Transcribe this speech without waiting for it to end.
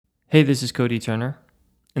Hey, this is Cody Turner.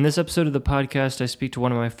 In this episode of the podcast, I speak to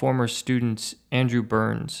one of my former students, Andrew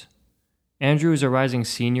Burns. Andrew is a rising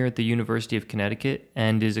senior at the University of Connecticut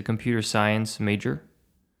and is a computer science major.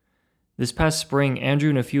 This past spring,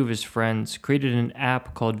 Andrew and a few of his friends created an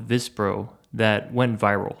app called Vispro that went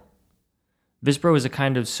viral. Vispro is a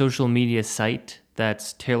kind of social media site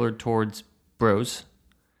that's tailored towards bros.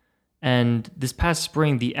 And this past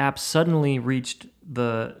spring, the app suddenly reached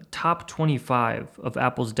the top 25 of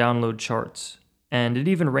Apple's download charts. And it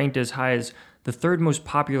even ranked as high as the third most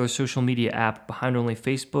popular social media app behind only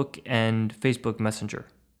Facebook and Facebook Messenger.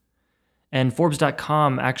 And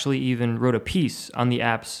Forbes.com actually even wrote a piece on the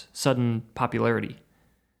app's sudden popularity.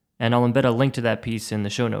 And I'll embed a link to that piece in the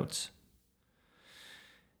show notes.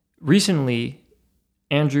 Recently,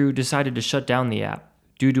 Andrew decided to shut down the app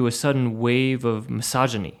due to a sudden wave of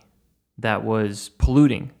misogyny that was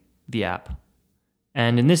polluting the app.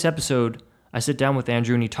 And in this episode, I sit down with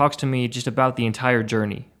Andrew and he talks to me just about the entire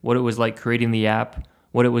journey, what it was like creating the app,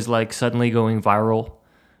 what it was like suddenly going viral,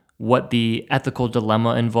 what the ethical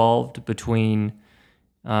dilemma involved between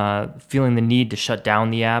feeling the need to shut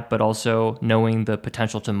down the app, but also knowing the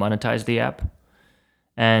potential to monetize the app.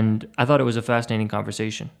 And I thought it was a fascinating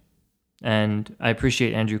conversation. And I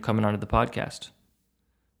appreciate Andrew coming onto the podcast.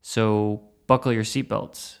 So buckle your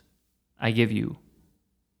seatbelts. I give you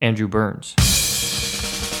Andrew Burns.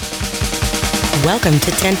 Welcome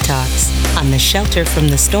to Tent Talks on the Shelter from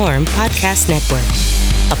the Storm Podcast Network,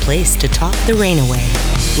 a place to talk the rain away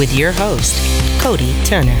with your host, Cody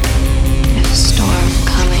Turner. There's a storm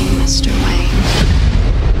coming, Mr. Wayne.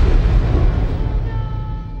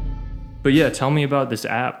 But yeah, tell me about this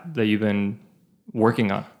app that you've been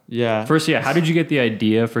working on. Yeah. First, how did you get the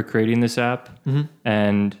idea for creating this app?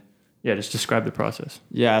 And just describe the process.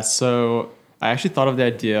 Yeah, so I actually thought of the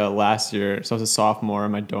idea last year. So I was a sophomore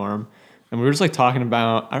in my dorm. And we were just like talking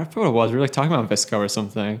about, I don't know what it was. We were like talking about VSCO or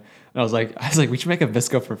something. And I was like, we should make a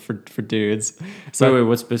VSCO for dudes. So Wait,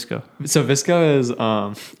 what's VSCO? So VSCO is,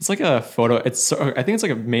 it's like a photo. I think it's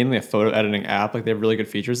like mainly a photo editing app. Like they have really good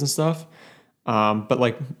features and stuff. But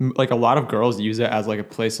like a lot of girls use it as like a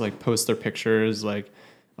place to like post their pictures, like,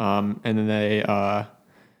 and then they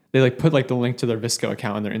like put like the link to their VSCO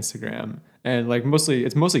account on their Instagram. And like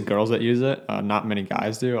it's mostly girls that use it. Not many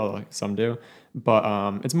guys do, although like some do.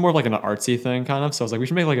 But it's more of like an artsy thing kind of. So I was like, we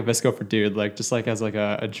should make like a VSCO for dude, like just like as like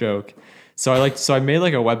a joke. So I made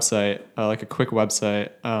like a website, like a quick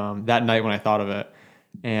website that night when I thought of it.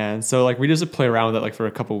 And so like we just play around with it like for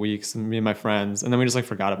a couple weeks, me and my friends, and then we just like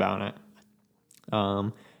forgot about it.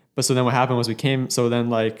 But so then what happened was so then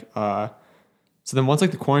once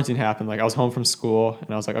like the quarantine happened, like I was home from school and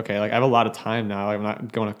I was like, okay, like I have a lot of time now. Like, I'm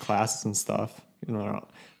not going to classes and stuff,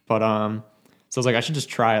 so I was like, I should just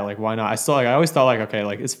try it. Like, why not? I always thought like, okay,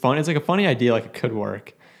 like it's fun. It's like a funny idea. Like it could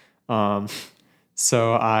work. So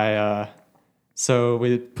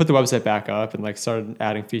we put the website back up and like started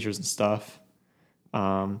adding features and stuff.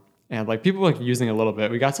 And like people were like using it a little bit.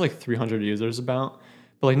 We got to like 300 users about,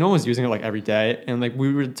 but like no one was using it like every day. And like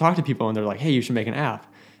we would talk to people and they're like, hey, you should make an app.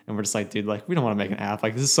 And we're just like, dude, like we don't want to make an app.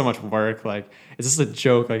 Like this is so much work. Like it's just a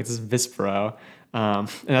joke. Like it's just Vispro. And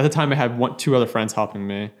at the time I had two other friends helping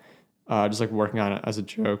me. Just like working on it as a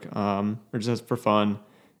joke, or just for fun.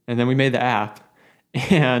 And then we made the app,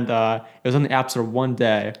 and it was on the App Store one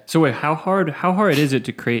day. So wait, how hard is it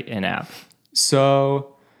to create an app?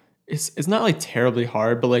 So it's not like terribly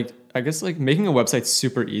hard, but like I guess like making a website's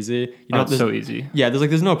super easy. It's so easy. Yeah,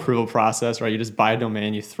 there's no approval process, right? You just buy a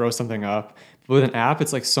domain, you throw something up. But with an app,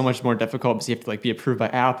 it's like so much more difficult because you have to like be approved by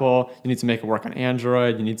Apple. You need to make it work on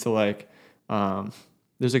Android. You need to like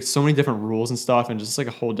there's like so many different rules and stuff, and just like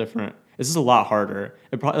it's just a lot harder.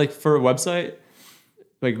 It probably like for a website,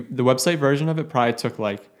 like the website version of it probably took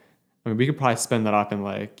like, we could probably spend that up in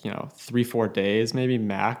like, 3-4 days, maybe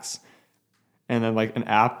max. And then like an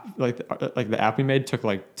app, like the app we made took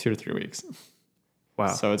like 2 to 3 weeks. Wow.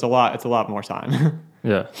 So it's a lot more time.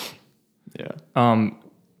 Yeah. Yeah.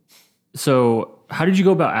 So how did you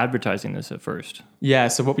go about advertising this at first? Yeah,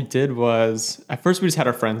 so what we did was, at first we just had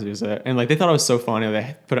our friends use it, and like they thought it was so funny.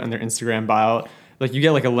 They put it on their Instagram bio. Like you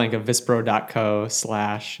get like a link of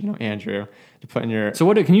vispro.co/Andrew to put in your.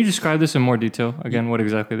 So can you describe this in more detail again? What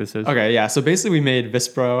exactly this is? Okay, yeah. So basically, we made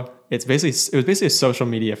Vispro. It was basically a social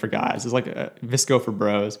media for guys. It's like a Visco for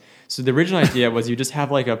bros. So the original idea was you just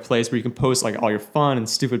have like a place where you can post like all your fun and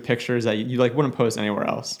stupid pictures that you like wouldn't post anywhere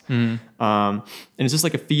else. And it's just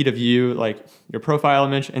like a feed of you, like your profile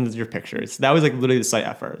image and your pictures. That was like literally the site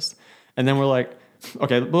at first. And then we're like,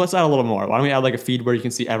 okay, well let's add a little more. Why don't we add like a feed where you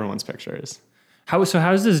can see everyone's pictures? How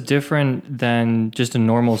is this different than just a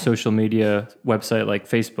normal social media website like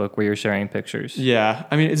Facebook where you're sharing pictures? Yeah,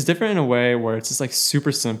 I mean, it's different in a way where it's just like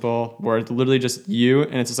super simple, where it's literally just you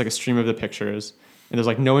and it's just like a stream of the pictures and there's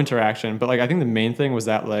like no interaction. But like, I think the main thing was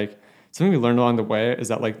that like something we learned along the way is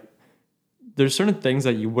that like there's certain things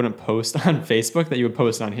that you wouldn't post on Facebook that you would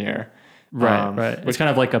post on here. Right. It's kind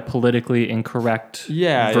of like a politically incorrect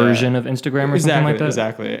Yeah, version of Instagram or something like that.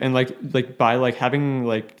 Exactly. And like by like having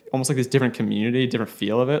like almost like this different community, different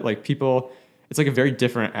feel of it, like people, it's like a very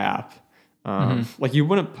different app. Like you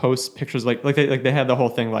wouldn't post pictures like they had the whole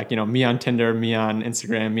thing like, you know, me on Tinder, me on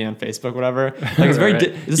Instagram, me on Facebook, whatever. Like it's very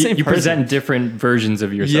it's the same you person. present different versions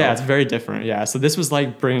of yourself. Yeah, it's very different. Yeah. So this was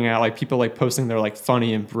like bringing out like people like posting their like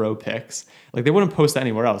funny and bro pics. Like they wouldn't post that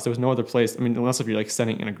anywhere else. There was no other place. I mean, unless if you're like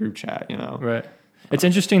sending it in a group chat, you know. Right. It's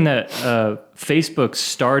interesting that Facebook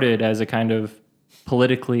started as a kind of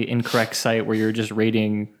politically incorrect site where you're just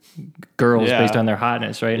rating girls based on their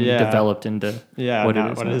hotness, right? And developed into what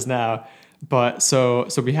it is now. But so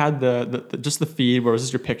we had the just the feed where it was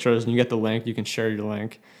just your pictures and you get the link, you can share your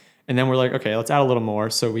link. And then we're like, okay, let's add a little more.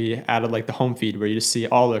 So we added like the home feed where you just see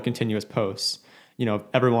all the continuous posts, you know,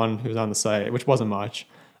 everyone who's on the site, which wasn't much.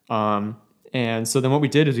 And so then what we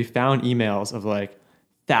did is we found emails of like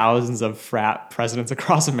thousands of frat presidents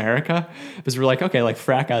across America because we're like, okay, like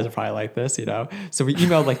frat guys are probably like this, you know? So we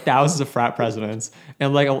emailed like thousands of frat presidents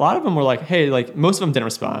and like a lot of them were like, hey, like most of them didn't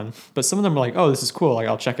respond, but some of them were like, oh, this is cool. Like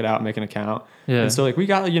I'll check it out, make an account. Yeah. And so like we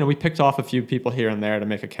got, you know, we picked off a few people here and there to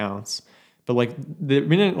make accounts, but like we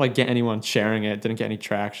didn't like get anyone sharing it, didn't get any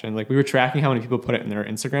traction. Like we were tracking how many people put it in their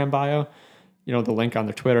Instagram bio, you know, the link on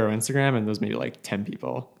their Twitter or Instagram, and those maybe like 10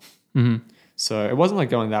 people. Mm-hmm. So it wasn't like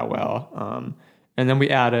going that well. And then we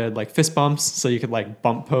added like fist bumps so you could like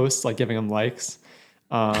bump posts, like giving them likes.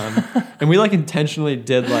 And we like intentionally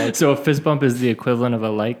did like... So a fist bump is the equivalent of a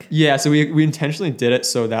like? Yeah, so we intentionally did it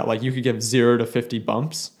so that like you could give 0 to 50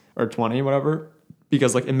 bumps or 20, whatever.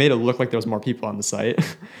 Because like it made it look like there was more people on the site.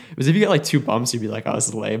 Because if you get like 2 bumps, you'd be like, oh, this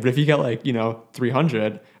is lame. But if you get like, you know,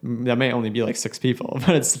 300, that may only be like 6 people.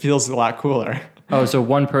 But it feels a lot cooler. Oh, so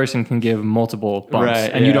one person can give multiple bumps,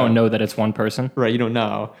 and you don't know that it's one person? Right, you don't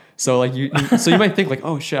know. So like so you might think like,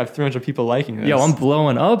 oh shit, I have 300 people liking this. Yo, I'm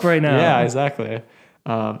blowing up right now. Yeah, exactly.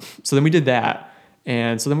 So then we did that,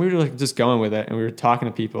 and so then we were like just going with it, and we were talking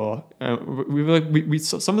to people. We were like,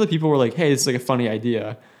 some of the people were like, hey, this is like a funny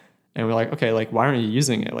idea, and we're like, okay, like why aren't you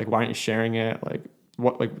using it? Like why aren't you sharing it? Like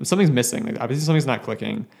what? Like something's missing. Like obviously something's not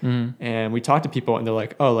clicking. Mm-hmm. And we talked to people, and they're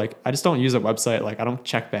like, oh, like I just don't use a website. Like I don't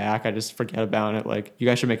check back. I just forget about it. Like you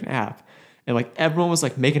guys should make an app. And like everyone was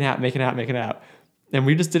like, make an app, make an app, make an app. And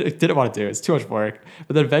we just didn't want to do it. It's too much work.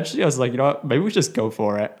 But then eventually I was like, you know what? Maybe we should just go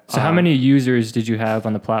for it. So how many users did you have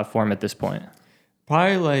on the platform at this point?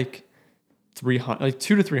 Probably like 300, like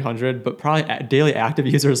 200 to 300, but probably daily active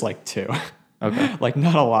users like 2. Okay. Like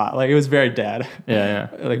not a lot. Like it was very dead. Yeah.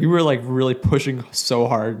 Like we were like really pushing so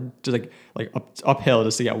hard to like uphill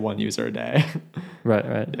just to get 1 user a day.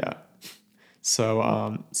 Right. Yeah.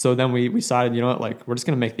 So then we decided, you know what, like we're just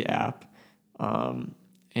gonna make the app.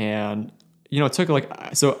 And you know, it took like,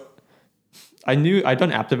 so I knew I'd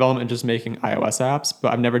done app development and just making iOS apps,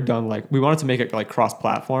 but I've never done like, we wanted to make it like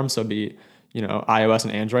cross-platform. So it'd be, you know, iOS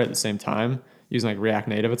and Android at the same time using like React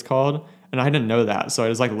Native, it's called. And I didn't know that. So I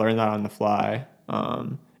just like learned that on the fly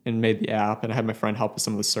and made the app. And I had my friend help with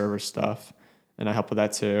some of the server stuff. And I helped with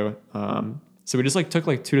that too. So we just like took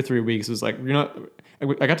like 2 to 3 weeks. It was like, you know,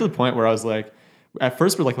 I got to the point where I was like, at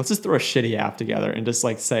first we're like, let's just throw a shitty app together and just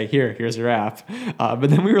like say, here's your app. But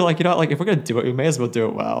then we were like, you know, like if we're going to do it, we may as well do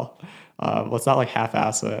it well. Let's not like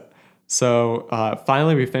half-ass it. So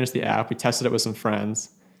finally we finished the app. We tested it with some friends.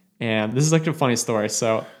 And this is like a funny story.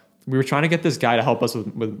 So we were trying to get this guy to help us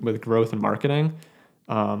with growth and marketing.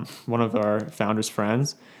 One of our founders'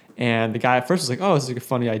 friends. And the guy at first was like, oh, this is like a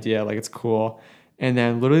funny idea. Like it's cool. And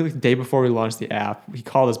then literally the day before we launched the app, he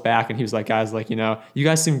called us back and he was like, guys, like, you know, you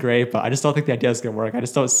guys seem great, but I just don't think the idea is going to work. I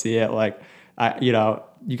just don't see it. Like, you know,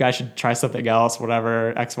 you guys should try something else,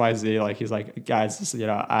 whatever, X, Y, Z. Like, he's like, guys, just, you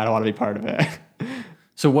know, I don't want to be part of it.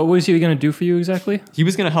 So what was he going to do for you exactly? He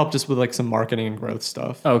was going to help just with like some marketing and growth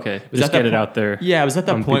stuff. Oh, okay. Just get it out there. Yeah, it was at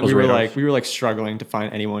that point we were like struggling to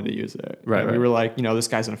find anyone to use it. Right. We were like, you know, this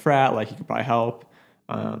guy's in a frat, like he could probably help.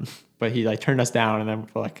 But he like turned us down, and then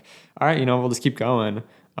we're like, all right, you know, we'll just keep going.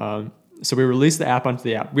 So we released the app onto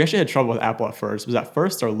the app. We actually had trouble with Apple at first. Was at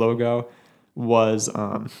first our logo was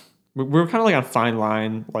we were kind of like on fine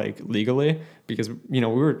line like legally because, you know,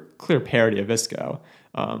 we were clear parody of VSCO.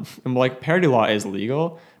 And like parody law is legal,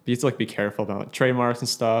 but you have to like be careful about like trademarks and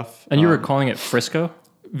stuff. And you were calling it Frisco?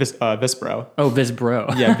 Vispro. Oh,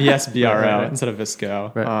 Visbro. Yeah, VSBRO right. Instead of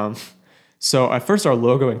VSCO. Right. So at first our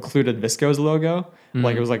logo included VSCO's logo.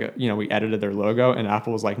 Like it was like, we edited their logo, and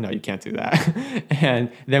Apple was like, no, you can't do that. And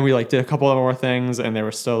then we like did a couple of more things, and they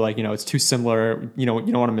were still like, it's too similar. You don't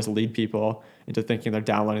want to mislead people into thinking they're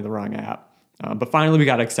downloading the wrong app. But finally we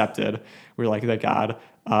got accepted. We were like, thank God.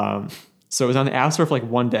 So it was on the App Store for like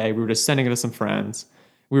one day. We were just sending it to some friends.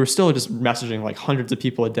 We were still just messaging like hundreds of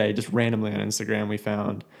people a day, just randomly on Instagram we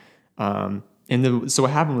found. So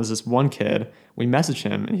what happened was this one kid, we messaged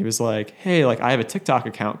him and he was like, hey, like I have a TikTok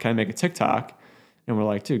account. Can I make a TikTok? And we're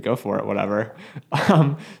like, dude, go for it, whatever.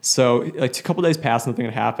 So like a couple days passed, nothing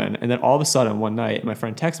had happened. And then all of a sudden one night, my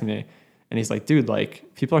friend texted me and he's like, dude, like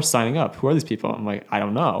people are signing up. Who are these people? I'm like, I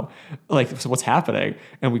don't know. Like, so what's happening?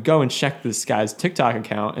 And we go and check this guy's TikTok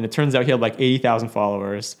account. And it turns out he had like 80,000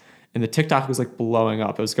 followers. And the TikTok was like blowing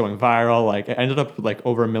up. It was going viral. Like it ended up with like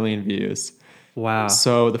over 1 million views. Wow.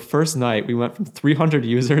 So the first night we went from 300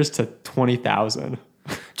 users to 20,000.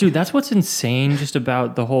 Dude, that's what's insane just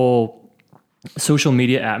about the whole social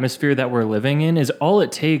media atmosphere that we're living in is all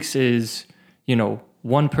it takes is,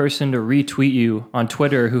 one person to retweet you on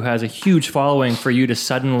Twitter who has a huge following for you to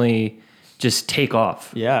suddenly just take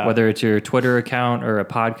off. Yeah. Whether it's your Twitter account or a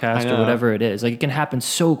podcast or whatever it is. Like it can happen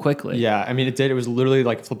so quickly. Yeah. I mean, it did. It was literally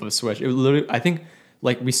like a flip of a switch. It was literally, I think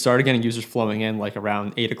like we started getting users flowing in like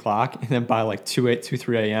around 8 o'clock. And then by like 3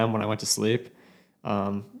 a.m. when I went to sleep,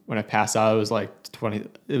 when I passed out, it was like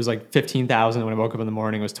 15,000. When I woke up in the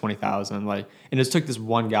morning, it was 20,000. Like, and it just took this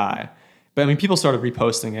one guy. But I mean, people started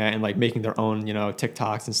reposting it and like making their own,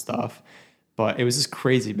 TikToks and stuff. But it was just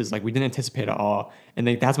crazy because like we didn't anticipate it at all. And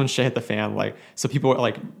then that's when shit hit the fan. Like, so people were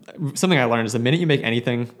like, something I learned is the minute you make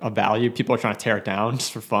anything of value, people are trying to tear it down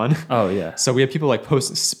just for fun. Oh yeah. So we had people like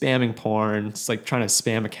posting, spamming porn, just like trying to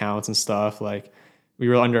spam accounts and stuff. Like we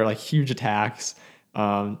were under like huge attacks.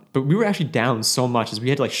 But we were actually down so much as we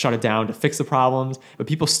had to like shut it down to fix the problems, but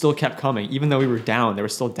people still kept coming. Even though we were down, they were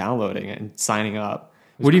still downloading it and signing up.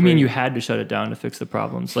 What do you mean you had to shut it down to fix the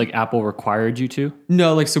problems? Like Apple required you to?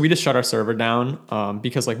 No, like, so we just shut our server down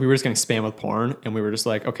because like we were just getting spam with porn, and we were just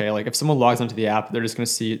like, okay, like if someone logs onto the app, they're just going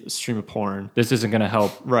to see a stream of porn. This isn't going to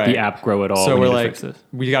help Right. the app grow at all. So we we're need to like, fix this.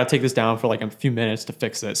 we got to take this down for like a few minutes to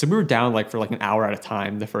fix it. So we were down like for like an hour at a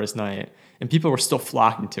time the first night, and people were still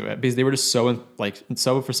flocking to it because they were just so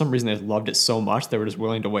for some reason they loved it so much they were just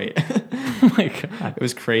willing to wait. Oh my God. It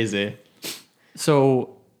was crazy.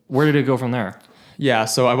 So where did it go from there? Yeah,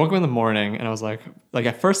 so I woke up in the morning and I was like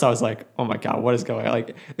at first I was like, oh my God, what is going on?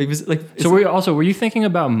 Like it was like. So were you thinking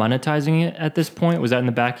about monetizing it at this point? Was that in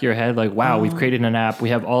the back of your head? Like, wow, we've created an app. We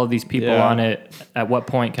have all of these people on it. At what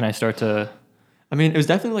point can I start to? I mean, it was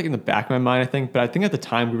definitely like in the back of my mind, I think. But I think at the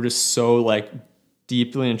time we were just so like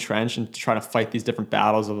deeply entrenched and trying to fight these different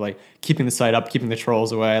battles of like keeping the site up, keeping the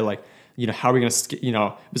trolls away. Like, how are we going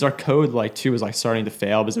to, because our code like too was like starting to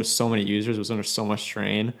fail because there's so many users. It was under so much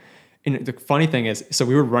strain. And the funny thing is, so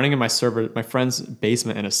we were running in my friend's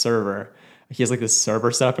basement in a server. He has like this server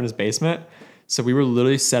set up in his basement. So we were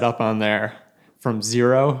literally set up on there from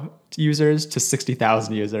 0 users to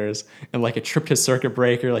 60,000 users. And like it tripped his circuit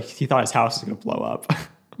breaker. Like he thought his house was going to blow up. Oh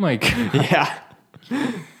my God. Yeah.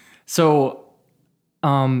 So,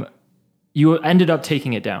 you ended up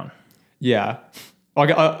taking it down. Yeah.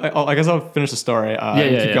 Well, I guess I'll finish the story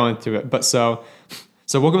and keep going through it. But so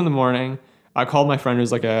woke up in the morning. I called my friend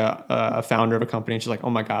who's like a founder of a company, and she's like, oh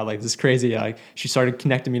my God, like this is crazy. Like she started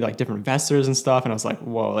connecting me to like different investors and stuff. And I was like,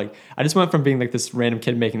 whoa, like I just went from being like this random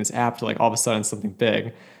kid making this app to like all of a sudden something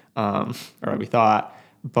big, or we thought.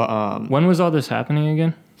 But when was all this happening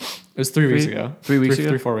again? It was 3 weeks ago. 3 weeks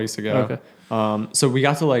ago? 4 weeks ago. Okay. So we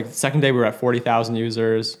got to like the second day we were at 40,000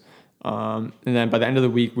 users. And then by the end of the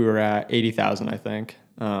week we were at 80,000, I think.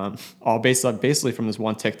 All basically from this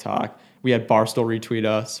one TikTok. We had Barstool tweeted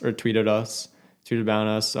about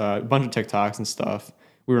us, a bunch of TikToks and stuff.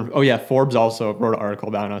 Forbes also wrote an article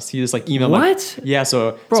about us. He just like emailed.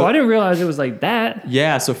 Bro, I didn't realize it was like that.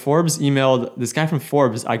 Yeah, so Forbes emailed this guy from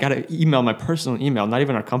Forbes. I got an email, my personal email, not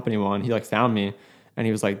even our company one. He like found me, and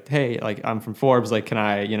he was like, "Hey, like I'm from Forbes. Like, can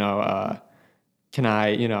I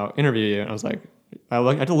interview you?" And I was like, I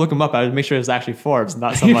had to look him up. I had to make sure it was actually Forbes,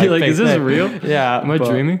 not some like fake is this thing. real? Yeah, am I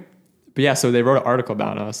dreaming? But yeah, so they wrote an article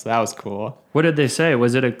about us. That was cool. What did they say?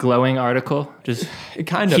 Was it a glowing article? Just it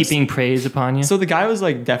kind of heaping praise upon you? So the guy was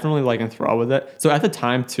like definitely like enthralled with it. So at the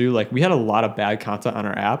time too, like we had a lot of bad content on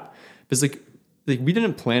our app because like we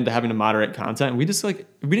didn't plan to having to moderate content. We just like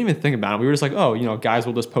we didn't even think about it. We were just like, oh, guys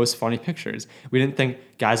will just post funny pictures. We didn't think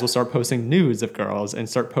guys will start posting nudes of girls and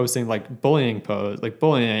start posting like bullying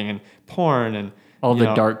and porn and all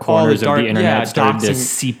the dark corners of the internet started to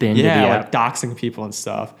seep into the app. Like doxing people and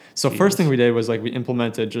stuff. So first thing we did was like we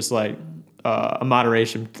implemented just like a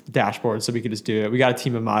moderation dashboard so we could just do it. We got a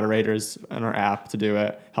team of moderators in our app to do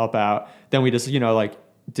it, help out. Then we just, like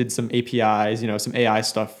did some APIs, some AI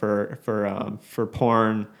stuff for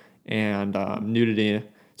porn and nudity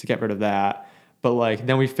to get rid of that. But like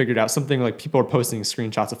then we figured out something like people are posting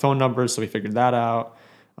screenshots of phone numbers, so we figured that out.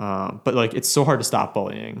 But like it's so hard to stop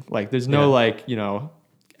bullying. Like there's no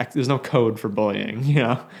there's no code for bullying,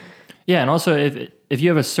 Yeah, and also if you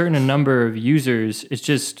have a certain number of users, it's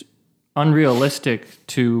just unrealistic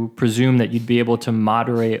to presume that you'd be able to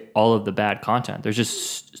moderate all of the bad content. There's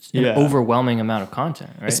just an overwhelming amount of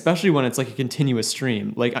content, right? Especially when it's like a continuous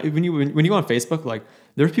stream. Like when you go on Facebook, like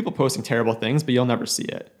there's people posting terrible things, but you'll never see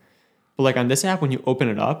it. But like on this app, when you open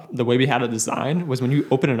it up, the way we had it designed was when you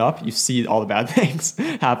open it up, you see all the bad things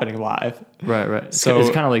happening live. Right. So it's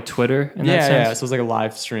kind of like Twitter in that sense. Yeah. So it's like a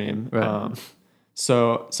live stream. Right.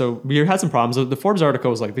 So we had some problems. The Forbes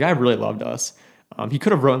article was like, the guy really loved us. He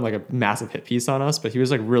could have written like a massive hit piece on us, but he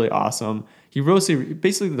was like really awesome. He wrote,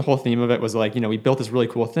 basically the whole theme of it was like, we built this really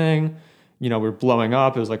cool thing. We're blowing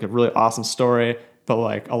up. It was like a really awesome story, but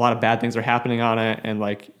like a lot of bad things are happening on it. And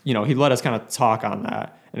like, he let us kind of talk on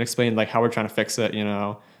that and explain like how we're trying to fix it,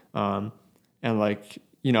 and like,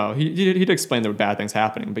 he'd explain there were bad things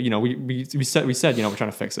happening, but we said, we're trying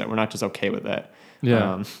to fix it. We're not just okay with it.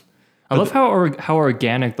 Yeah. I love how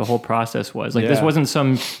organic the whole process was. Like this wasn't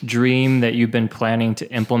some dream that you've been planning to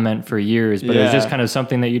implement for years, but it was just kind of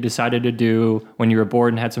something that you decided to do when you were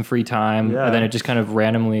bored and had some free time. And then it just kind of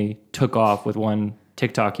randomly took off with one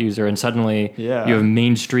TikTok user, and suddenly you have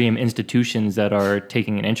mainstream institutions that are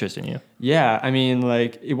taking an interest in you. Yeah, I mean,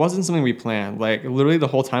 like it wasn't something we planned. Like literally the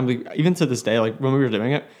whole time, even to this day, like when we were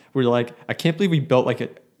doing it, we were like, I can't believe we built like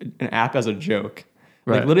an app as a joke,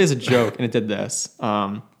 like literally as a joke, and it did this.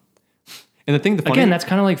 And the funny, again, that's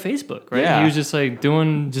kind of like Facebook, right? Yeah. He was just like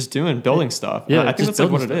building stuff. Yeah, I think that's like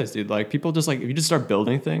what it is, dude. Like people just like, if you just start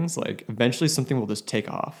building things, like eventually something will just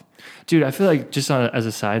take off. Dude, I feel like just as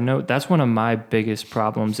a side note, that's one of my biggest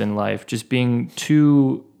problems in life, just being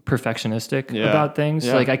too perfectionistic about things.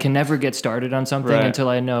 Like I can never get started on something until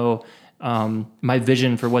I know my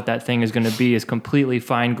vision for what that thing is going to be is completely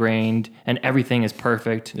fine-grained and everything is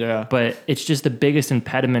perfect. Yeah. But it's just the biggest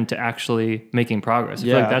impediment to actually making progress. I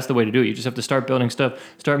feel like that's the way to do it. You just have to start building stuff,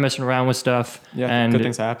 start messing around with stuff, and good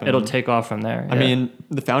things happen. It'll take off from there. I mean,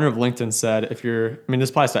 the founder of LinkedIn said, this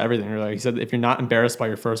applies to everything. Really. He said, if you're not embarrassed by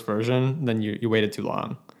your first version, then you waited too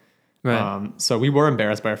long. Right. So we were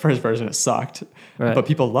embarrassed by our first version. It sucked, but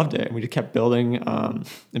people loved it. And we just kept building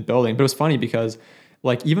and building. But it was funny because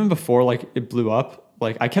like even before like it blew up,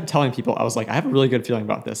 like I kept telling people, I was like, I have a really good feeling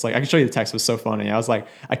about this. Like I can show you the text. It was so funny. I was like,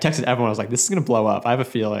 I texted everyone. I was like, this is going to blow up. I have a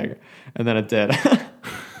feeling. And then it did.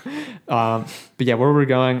 But yeah, where we're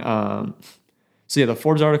going. So yeah, the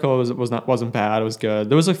Forbes article wasn't bad. It was good.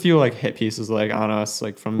 There was a few like hit pieces like on us,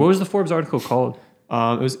 like from. What was the Forbes article called?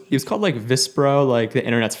 It was called like Vispro, like the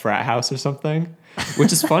internet's frat house or something,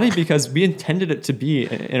 which is funny because we intended it to be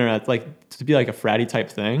an internet, like to be like a fratty type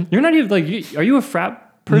thing. You're not even like, are you a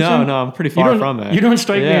frat person? No, I'm pretty far from it. You don't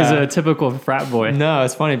strike me as a typical frat boy. No,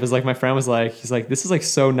 it's funny because like my friend was like, he's like, this is like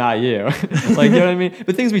so not you. Like, you know what I mean?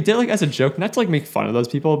 But things we did like as a joke, not to like make fun of those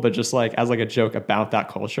people, but just like as like a joke about that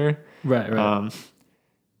culture. Right.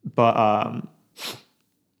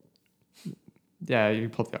 Yeah, you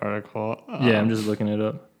pulled the article. I'm just looking it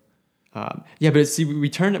up. But see, we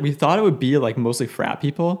thought it would be like mostly frat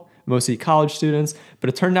people, mostly college students, but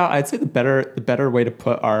it turned out I'd say the better way to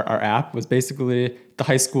put our app was basically the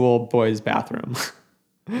high school boys' bathroom,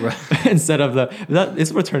 right? Instead of that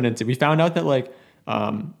is what it turned into. We found out that like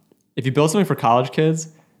if you build something for college kids,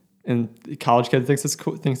 and college kids thinks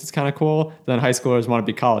it's kind of cool, then high schoolers want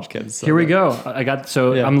to be college kids. So here we go.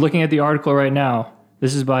 I'm looking at the article right now.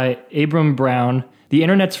 This is by Abram Brown. The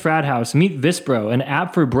internet's frat house. Meet Vispro, an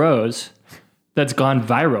app for bros that's gone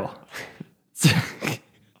viral.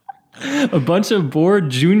 A bunch of bored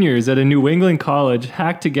juniors at a New England college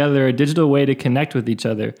hacked together a digital way to connect with each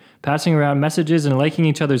other, passing around messages and liking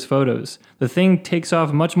each other's photos. The thing takes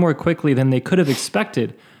off much more quickly than they could have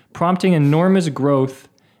expected, prompting enormous growth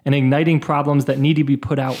and igniting problems that need to be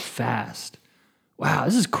put out fast. Wow,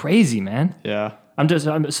 this is crazy, man. Yeah. I'm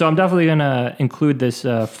definitely gonna include this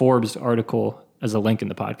Forbes article as a link in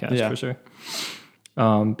the podcast for sure.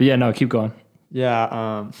 But yeah, no, keep going.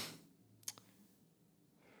 Yeah.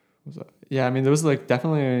 Yeah, I mean, there was like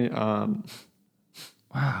definitely.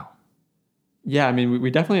 Wow. Yeah, I mean,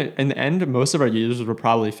 we definitely in the end, most of our users were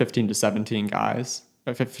probably 15 to 17 guys,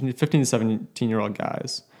 15 to 17-year-old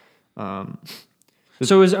guys.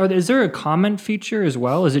 So is there a comment feature as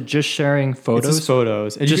well? Is it just sharing photos? It's just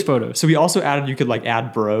photos. And Just photos. So we also added, you could like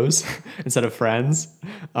add bros instead of friends.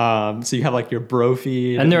 So you have like your bro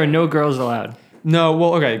feed. And there are no girls allowed. No,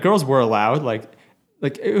 well, okay, girls were allowed. Like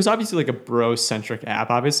it was obviously like a bro centric app,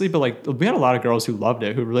 obviously, but like we had a lot of girls who loved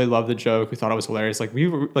it, who really loved the joke, who thought it was hilarious. Like we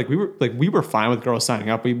were fine with girls signing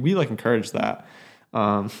up. We like encouraged that.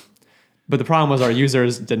 But the problem was our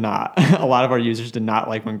users did not. A lot of our users did not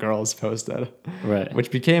like when girls posted, Right. which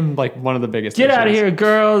became like one of the biggest. Get out of issues. here,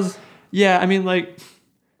 girls. Yeah, I mean, like,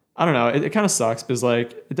 I don't know. It kind of sucks because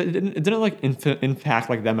like it didn't like impact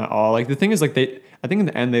like them at all. Like the thing is like I think in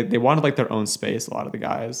the end they wanted like their own space. A lot of the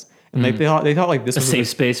guys, and like they thought like this A was safe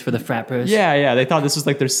space for the frat bros. yeah, they thought this was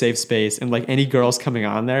like their safe space, and like any girls coming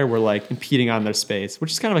on there were like impeding on their space,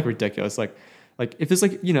 which is kind of like ridiculous. Like if there's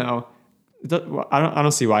like I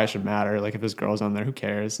don't see why it should matter. Like if there's girls on there, who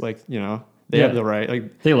cares? Like they have the right.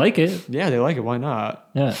 Like They like it. yeah, they like it. Why not?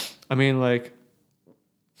 Yeah. I mean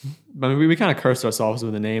we kind of cursed ourselves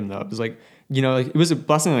with the name though. It was like like it was a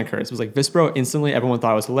blessing and a curse. It was like Vispro instantly. Everyone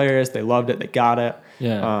thought it was hilarious. They loved it. They got it.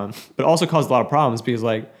 Yeah. But it also caused a lot of problems because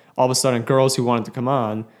like all of a sudden girls who wanted to come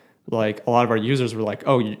on, like a lot of our users were like,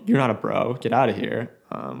 "Oh, you're not a bro. Get out of here,"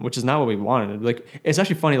 which is not what we wanted. Like it's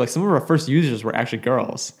actually funny. Like some of our first users were actually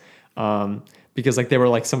girls, because like they were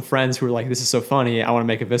like some friends who were like, "This is so funny. I want to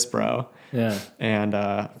make a Vispro." Yeah. And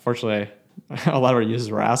unfortunately, a lot of our users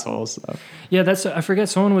were assholes. So. Yeah, I forget,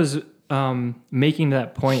 someone was making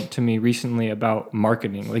that point to me recently about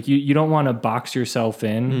marketing. Like you don't want to box yourself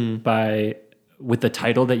in with the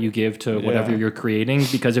title that you give to whatever you're creating,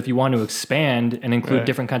 because if you want to expand and include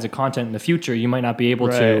different kinds of content in the future, you might not be able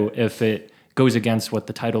to if it goes against what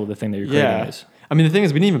the title of the thing that you're creating is. I mean, the thing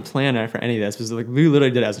is, we didn't even plan for any of this because like we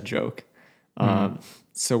literally did it as a joke.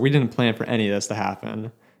 So we didn't plan for any of this to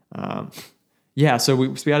happen. So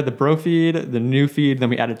we added the bro feed, the new feed, then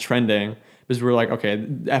we added trending because we were like, okay,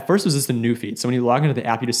 at first it was just the new feed. So when you log into the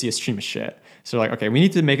app, you just see a stream of shit. So we're like, okay, we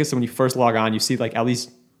need to make it so when you first log on, you see like at least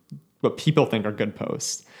what people think are good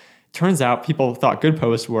posts. Turns out people thought good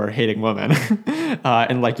posts were hating women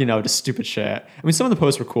and like, just stupid shit. I mean, some of the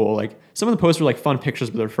posts were cool. Like some of the posts were like fun pictures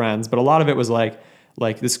with their friends, but a lot of it was like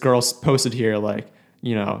this girl posted here, like,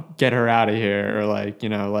 get her out of here. Or like,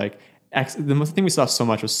 the thing we saw so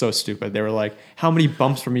much was so stupid. They were like, how many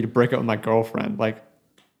bumps for me to break up with my girlfriend? Like,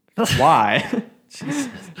 why?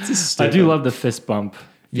 I do love the fist bump.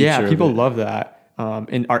 Yeah, people love that.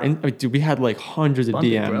 Dude, we had like hundreds of Bump it,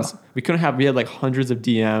 DMs. bro. We had like hundreds of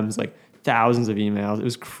DMs, like thousands of emails. It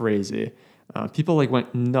was crazy. People like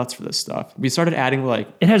went nuts for this stuff. We started adding like,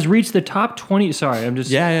 It has reached the top 20. Sorry, I'm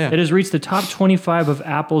just. Yeah. It has reached the top 25 of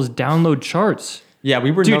Apple's download charts. yeah,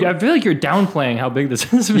 we were, Dude, I feel like you're downplaying how big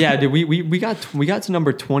this is. yeah, dude, we got to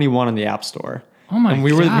number 21 on the App Store. Oh my and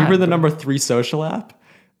we God, were the bro. number 3 social app.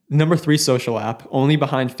 Number 3 social app, only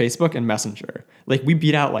behind Facebook and Messenger. Like we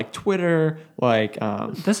beat out like Twitter, like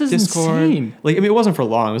This is Discord. insane. Like I mean, it wasn't for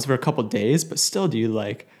long; it was for a couple days, but still, dude.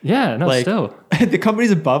 Like Yeah, no, like still. the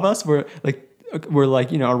companies above us were like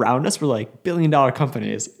around us were like billion-dollar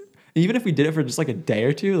companies. Even if we did it for just like a day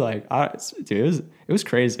or two, like dude, it was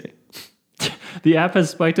crazy. The app has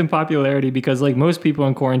spiked in popularity because, like most people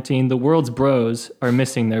in quarantine, the world's bros are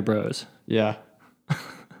missing their bros. Yeah,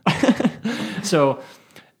 So,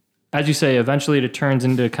 as you say, eventually it turns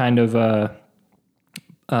into kind of a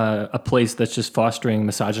place that's just fostering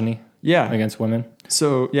misogyny yeah. against women.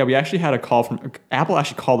 So yeah, we actually had a call from Apple.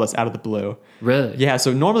 Actually called us out of the blue. Really? Yeah.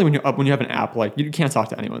 So normally when you have an app, like you can't talk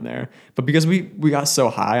to anyone there, but because we got so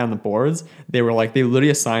high on the boards, they literally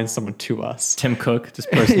assigned someone to us. Tim Cook, just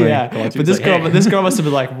personally. Yeah, going to, but it's this like, girl must have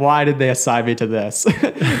been like, why did they assign me to this?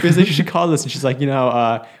 Because then she called us and she's like,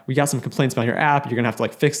 we got some complaints about your app. You're gonna have to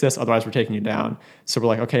like fix this, otherwise we're taking you down. So we're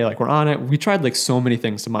like, okay, like we're on it. We tried like so many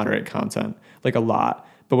things to moderate content, like a lot.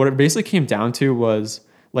 But what it basically came down to was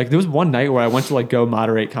like there was one night where I went to like go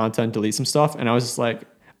moderate content, delete some stuff, and I was just like,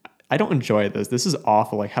 I don't enjoy this. This is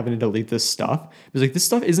awful, like having to delete this stuff. Because like this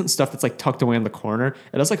stuff isn't stuff that's like tucked away in the corner.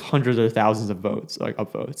 It has like hundreds or thousands of votes, like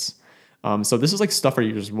upvotes. So this is like stuff where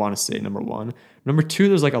you just want to see, number one. Number two,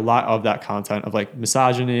 there's like a lot of that content of like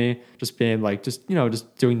misogyny, just being like, just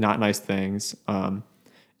doing not nice things. And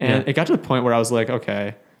it got to the point where I was like,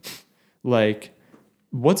 okay, like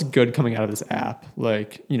what's good coming out of this app?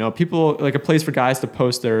 Like, people, like a place for guys to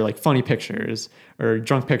post their like funny pictures or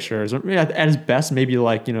drunk pictures, or at its best, maybe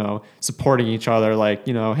like, supporting each other. Like,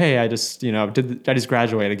 hey, I just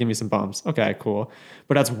graduated, give me some bumps. Okay, cool.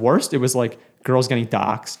 But at its worst, it was like girls getting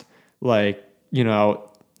doxxed, like,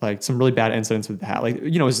 like some really bad incidents with that. Like,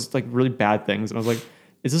 it was just like really bad things. And I was like,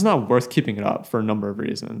 is this not worth keeping it up for a number of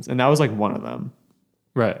reasons? And that was like one of them.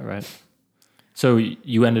 Right. So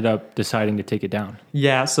you ended up deciding to take it down.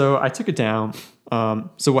 Yeah, so I took it down.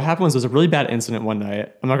 So what happened was there was a really bad incident one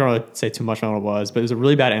night. I'm not gonna really say too much on what it was, but it was a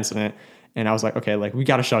really bad incident. And I was like, okay, like we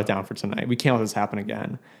got to shut it down for tonight. We can't let this happen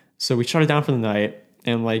again. So we shut it down for the night.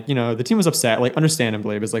 And like, you know, the team was upset, like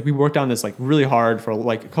understandably, because like we worked on this like really hard for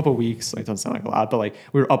like a couple of weeks. Like, it doesn't sound like a lot, but like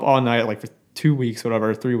we were up all night, like for 2 weeks,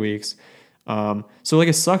 whatever, 3 weeks. So like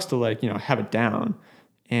it sucks to like, you know, have it down.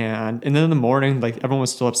 And then in the morning, like everyone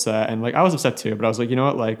was still upset. And like I was upset too, but I was like, you know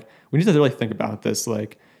what, like we need to really think about this.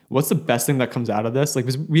 Like, what's the best thing that comes out of this? Like,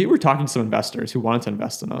 because we were talking to some investors who wanted to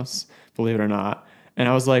invest in us, believe it or not. And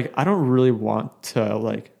I was like, I don't really want to,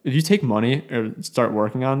 like, if you take money or start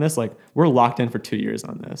working on this, like, we're locked in for 2 years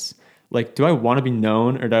on this. Like, do I want to be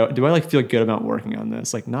known, or do I like feel good about working on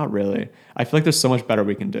this? Like, not really. I feel like there's so much better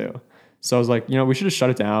we can do. So I was like, you know, we should just shut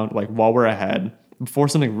it down, like, while we're ahead, before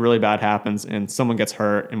something really bad happens and someone gets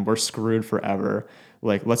hurt and we're screwed forever.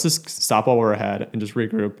 Like, let's just stop while we're ahead and just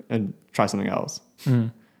regroup and try something else.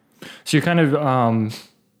 Mm. So you're kind of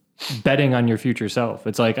betting on your future self.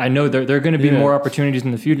 It's like, I know there are going to be more opportunities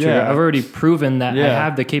in the future. Yeah. I've already proven that I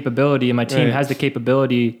have the capability, and my team has the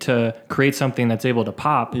capability to create something that's able to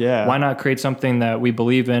pop. Yeah. Why not create something that we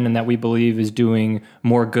believe in and that we believe is doing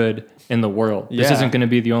more good in the world? This isn't going to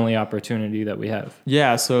be the only opportunity that we have.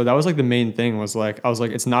 Yeah, so that was like the main thing was like, I was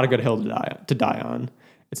like, it's not a good hill to die on.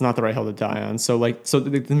 It's not the right hill to die on. So like, so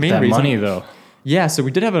the main That reason, money though. Yeah, so we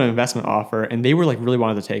did have an investment offer and they were like really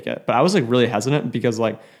wanted to take it. But I was like really hesitant because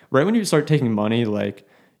like right when you start taking money, like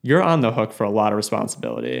you're on the hook for a lot of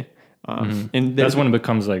responsibility. And That's when it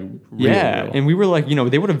becomes like real. And we were like, you know,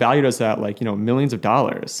 they would have valued us at like, you know, millions of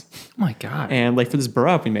dollars. Oh my God. And like for this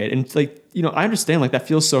burrow up we made. And like, you know, I understand like that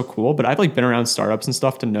feels so cool, but I've like been around startups and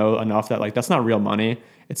stuff to know enough that like that's not real money.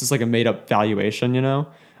 It's just like a made up valuation, you know?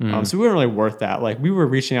 So we weren't really worth that. Like we were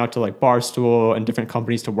reaching out to like Barstool and different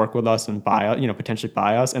companies to work with us and buy, you know, potentially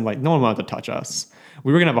buy us. And like no one wanted to touch us.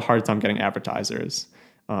 We were gonna have a hard time getting advertisers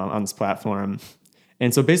on this platform.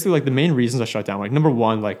 And so basically like the main reasons I shut down, like number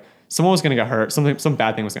one, like someone was gonna get hurt, some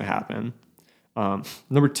bad thing was gonna happen.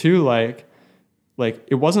 Number two, like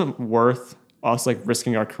it wasn't worth us like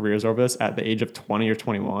risking our careers over this at the age of 20 or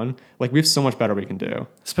 21. Like we have so much better we can do.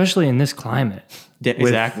 Especially in this climate. Yeah,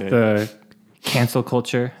 exactly. With the cancel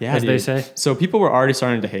culture, as they say. So people were already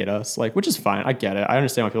starting to hate us, like, which is fine. I get it. I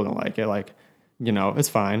understand why people don't like it. Like, you know, it's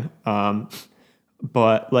fine.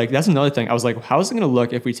 But like, that's another thing. I was like, how is it going to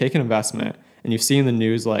look if we take an investment and you've seen the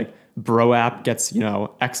news, like Bro app gets, you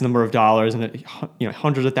know, X number of dollars and, you know,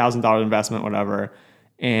 hundreds of $1,000s investment, whatever.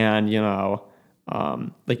 And, you know,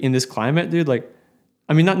 like in this climate, dude, like,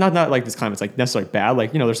 I mean, not like this climate's like necessarily bad.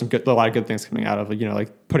 Like, you know, there's a lot of good things coming out of, you know,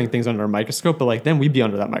 like putting things under a microscope, but like then we'd be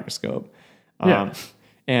under that microscope.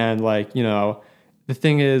 And like, you know, the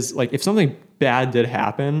thing is like, if something bad did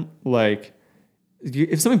happen, like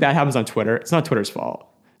if something bad happens on Twitter, it's not Twitter's fault.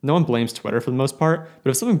 No one blames Twitter for the most part,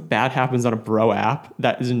 but if something bad happens on a Bro app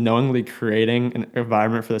that is knowingly creating an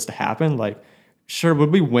environment for this to happen, like, sure,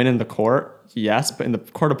 would we win in the court? Yes, but in the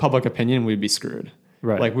court of public opinion, we'd be screwed.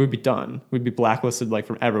 Right. Like we'd be done. We'd be blacklisted like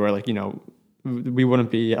from everywhere. Like, you know, we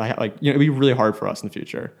wouldn't be like, you know, it'd be really hard for us in the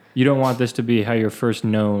future. You don't want this to be how you're first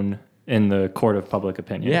known in the court of public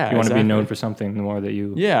opinion. Yeah, you want to be exactly. known for something more that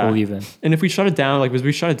you believe in. And if we shut it down, like, as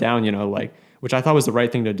we shut it down, you know, like, which I thought was the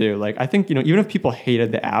right thing to do. Like, I think, you know, even if people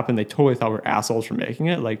hated the app and they totally thought we're assholes for making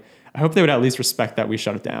it, like, I hope they would at least respect that we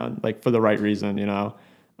shut it down, like, for the right reason, you know?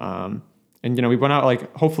 And, you know, we went out,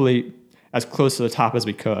 like, hopefully as close to the top as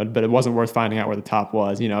we could, but it wasn't worth finding out where the top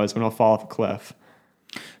was, you know, it's going to fall off a cliff.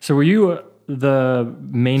 So were you the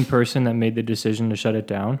main person that made the decision to shut it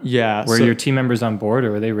down? Yeah. Were your team members on board,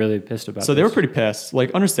 or were they really pissed about it? So they were pretty pissed,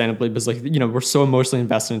 like, understandably, because, like, you know, we're so emotionally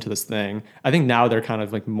invested into this thing. I think now they're kind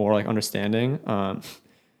of like more like understanding,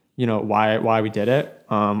 you know, why we did it,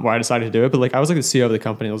 why I decided to do it. But like, I was like the CEO of the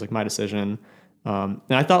company. It was like my decision. And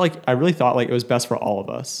I really thought like it was best for all of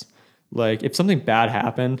us. Like if something bad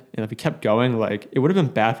happened and if we kept going, like it would have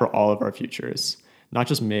been bad for all of our futures, not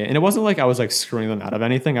just me. And it wasn't like I was like screwing them out of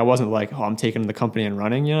anything. I wasn't like, oh, I'm taking the company and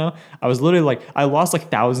running, you know, I was literally like, I lost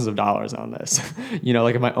like thousands of dollars on this, you know,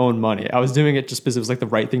 like of my own money. I was doing it just because it was like the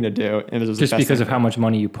right thing to do. And it was just because of how much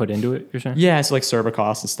money you put into it, you're saying? Yeah. It's like server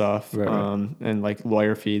costs and stuff, right. And like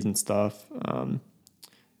lawyer fees and stuff.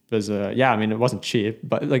 Because yeah, I mean, it wasn't cheap,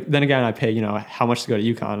 but like then again, I pay, you know, how much to go to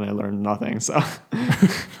UConn and I learned nothing. So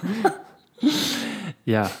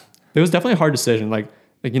yeah, it was definitely a hard decision. Like,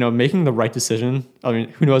 you know, making the right decision. I mean,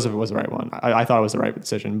 who knows if it was the right one? I thought it was the right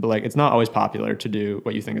decision, but like, it's not always popular to do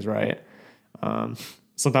what you think is right.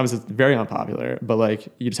 Sometimes it's very unpopular, but like,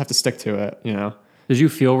 you just have to stick to it, you know? Did you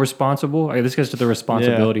feel responsible? This goes to the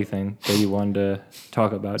responsibility thing that you wanted to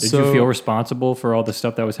talk about. Did you feel responsible for all the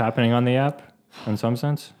stuff that was happening on the app in some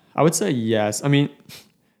sense? I would say yes. I mean,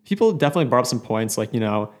 people definitely brought up some points like,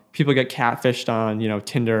 people get catfished on,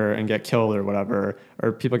 Tinder and get killed or whatever,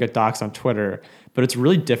 or people get doxxed on Twitter. But it's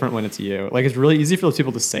really different when it's you. Like, it's really easy for those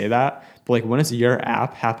people to say that. But like when it's your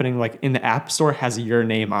app happening, like in the app store has your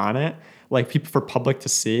name on it, like people for public to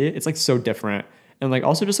see, it's like so different. And like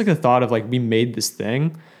also just like the thought of like we made this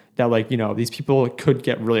thing that like, these people could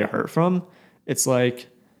get really hurt from. It's like,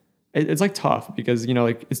 it's like tough because,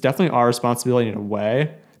 like it's definitely our responsibility in a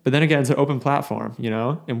way. But then again, it's an open platform,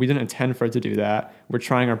 and we didn't intend for it to do that. We're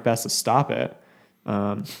trying our best to stop it.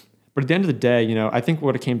 But at the end of the day, I think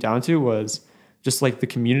what it came down to was just like the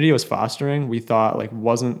community it was fostering, we thought like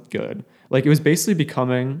wasn't good. Like it was basically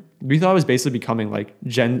becoming, we thought it was basically becoming like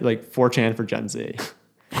 4chan for Gen Z.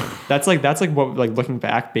 That's like what, like looking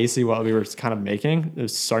back, basically what we were kind of making, it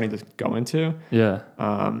was starting to go into. Yeah.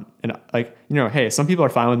 And like, hey, some people are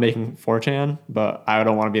fine with making 4chan, but I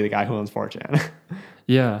don't want to be the guy who owns 4chan.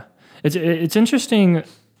 Yeah. It's interesting.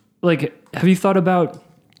 Like, have you thought about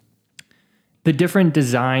the different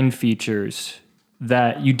design features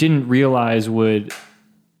that you didn't realize would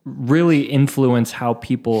really influence how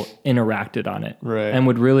people interacted on it? Right. And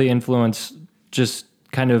would really influence just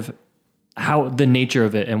kind of how the nature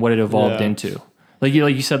of it and what it evolved into. Like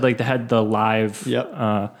you said, like they had the live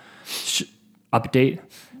update.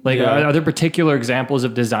 Like, are there particular examples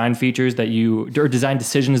of design features that or design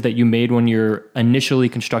decisions that you made when you're initially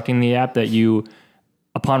constructing the app that you,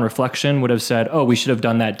 upon reflection, would have said, oh, we should have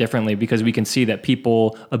done that differently because we can see that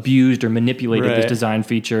people abused or manipulated this design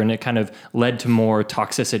feature and it kind of led to more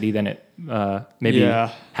toxicity than it maybe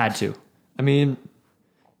had to? I mean,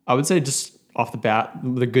 I would say just off the bat,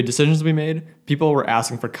 the good decisions we made, people were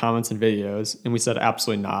asking for comments and videos and we said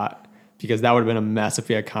absolutely not, because that would have been a mess if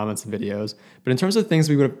we had comments and videos. But in terms of things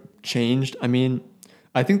we would have changed, I mean,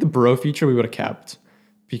 I think the bro feature we would have kept,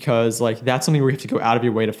 because like that's something where you have to go out of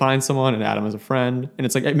your way to find someone and add them as a friend. And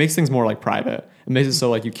it's like, it makes things more like private. It makes it so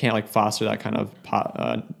like you can't like foster that kind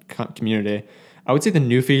of community. I would say the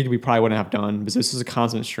new feed we probably wouldn't have done because this is a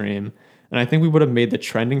constant stream. And I think we would have made the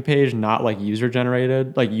trending page not like user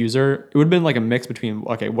generated, it would have been like a mix between,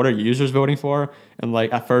 okay, what are users voting for? And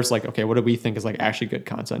like at first, like, okay, what do we think is like actually good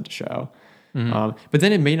content to show? Mm-hmm. But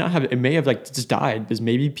then it may have like just died because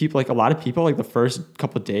maybe people, like a lot of people, like the first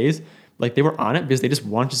couple of days, like they were on it because they just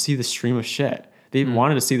wanted to see the stream of shit. They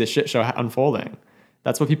wanted to see the shit show unfolding.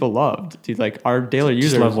 That's what people loved, dude. Like our daily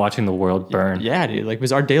users love watching the world burn. Yeah, dude. Like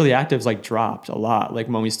because our daily actives like dropped a lot. Like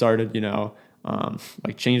when we started,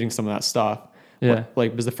 like changing some of that stuff. Yeah.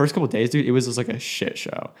 Like because the first couple of days, dude, it was just like a shit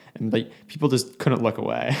show, and like people just couldn't look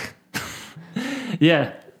away.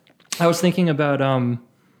 Yeah, I was thinking about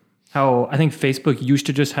how I think Facebook used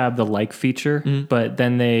to just have the like feature, but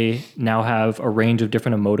then they now have a range of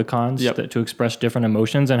different emoticons to express different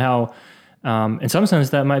emotions, and how in some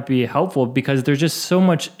sense that might be helpful because there's just so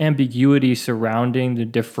much ambiguity surrounding the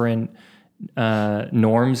different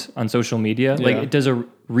norms on social media. Yeah. Like, does a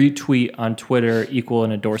retweet on Twitter equal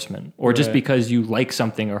an endorsement? Or just because you like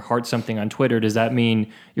something or heart something on Twitter, does that mean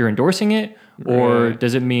you're endorsing it? Or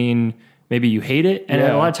does it mean maybe you hate it? And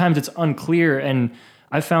a lot of times it's unclear. And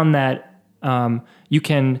I found that you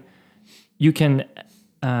can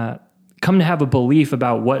come to have a belief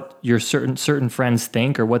about what your certain friends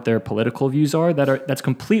think or what their political views are that's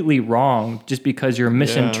completely wrong just because you're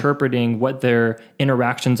misinterpreting what their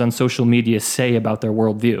interactions on social media say about their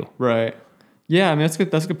worldview. Right. Yeah, I mean that's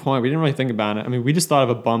good. That's a good point. We didn't really think about it. I mean, we just thought of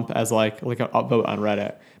a bump as like an upvote on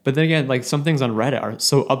Reddit. But then again, like some things on Reddit are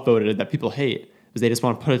so upvoted that people hate because they just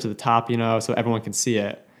want to put it to the top, so everyone can see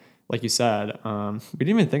it. Like you said, we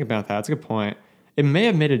didn't even think about that. That's a good point. It may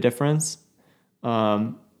have made a difference.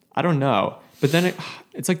 I don't know. But then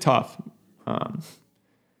it's like tough.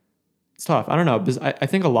 It's tough. I don't know. Because I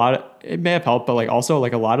think it may have helped, but like also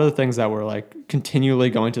like a lot of the things that were like continually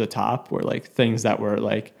going to the top were like things that were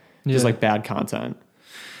like just like bad content.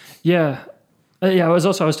 Yeah. I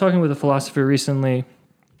was talking with a philosopher recently,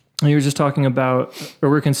 and he was just talking about,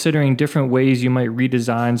 or we're considering different ways you might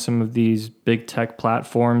redesign some of these big tech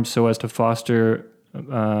platforms so as to foster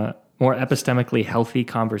more epistemically healthy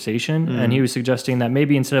conversation. And he was suggesting that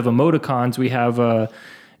maybe instead of emoticons, we have a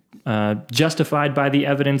justified by the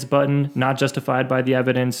evidence button, not justified by the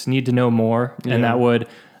evidence, need to know more. And that would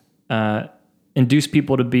induce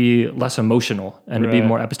people to be less emotional and to be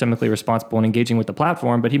more epistemically responsible and engaging with the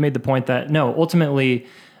platform. But he made the point that no, ultimately,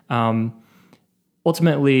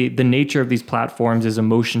 ultimately the nature of these platforms is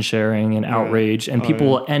emotion sharing and outrage, and people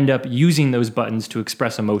will end up using those buttons to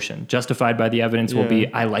express emotion. Justified by the evidence will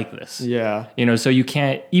be, I like this. Yeah. So you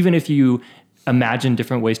can't, even if you imagine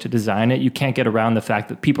different ways to design it, you can't get around the fact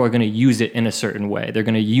that people are going to use it in a certain way. They're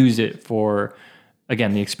going to use it for,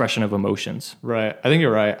 again, the expression of emotions. Right. I think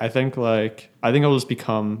you're right. I think it'll just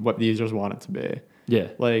become what the users want it to be. Yeah.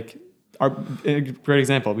 Like a great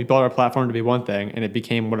example, we built our platform to be one thing and it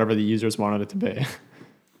became whatever the users wanted it to be.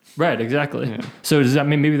 Right, exactly. Yeah. So does that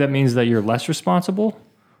mean, maybe that means that you're less responsible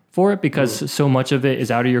for it because so much of it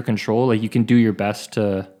is out of your control? Like you can do your best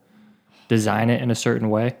to design it in a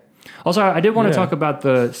certain way. Also, I did want to talk about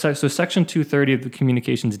Section 230 of the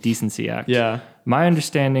Communications Decency Act. Yeah. My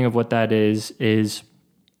understanding of what that is,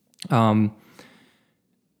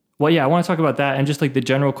 I want to talk about that and just like the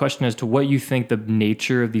general question as to what you think the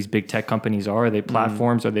nature of these big tech companies are. Are they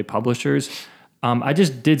platforms? Are they publishers? I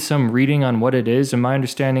just did some reading on what it is, and my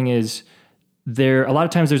understanding is a lot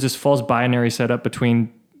of times there's this false binary set up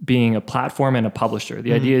between being a platform and a publisher.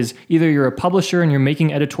 The idea is either you're a publisher and you're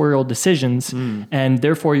making editorial decisions and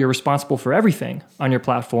therefore you're responsible for everything on your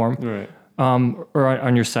platform. Right. Or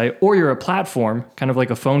on your site, or you're a platform, kind of like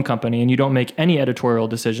a phone company, and you don't make any editorial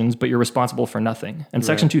decisions, but you're responsible for nothing. And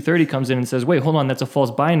Section 230 comes in and says, wait, hold on, that's a false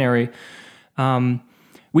binary.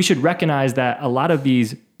 We should recognize that a lot of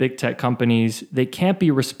these big tech companies, they can't be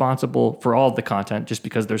responsible for all of the content just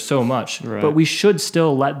because there's so much. Right. But we should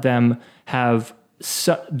still let them have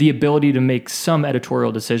the ability to make some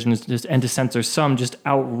editorial decisions and to censor some just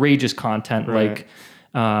outrageous content like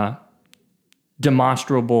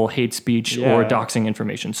demonstrable hate speech or doxing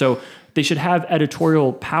information. So they should have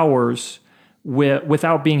editorial powers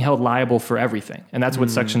without being held liable for everything. And that's what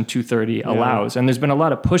Section 230 allows. And there's been a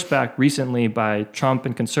lot of pushback recently by Trump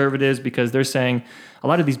and conservatives because they're saying a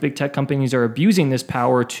lot of these big tech companies are abusing this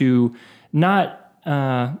power to not,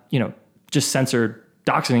 just censor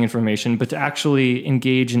doxing information, but to actually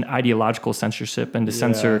engage in ideological censorship and to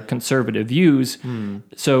censor conservative views.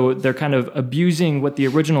 So they're kind of abusing what the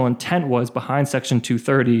original intent was behind Section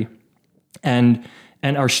 230 and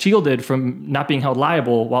are shielded from not being held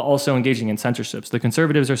liable while also engaging in censorship. So the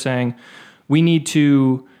conservatives are saying we need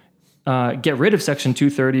to get rid of Section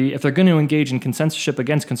 230. If they're going to engage in censorship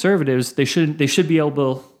against conservatives, they should be held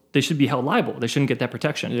liable. They shouldn't get that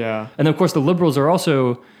protection. Yeah. And then of course the liberals are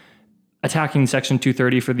also attacking Section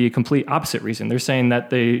 230 for the complete opposite reason. They're saying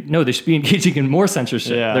that they should be engaging in more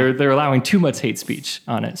censorship. Yeah. They're allowing too much hate speech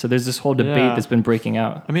on it. So there's this whole debate that's been breaking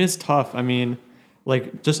out. I mean, it's tough. I mean,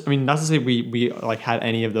 not to say we like had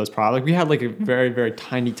any of those problems. Like we had like a very, very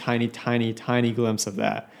tiny glimpse of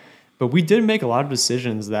that. But we did make a lot of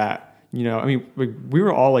decisions that, we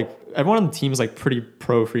were all like, everyone on the team is like pretty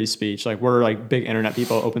pro free speech. Like we're like big internet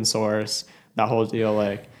people, open source, that whole deal.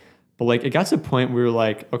 But like it got to the point where we were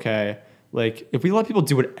like, okay, like if we let people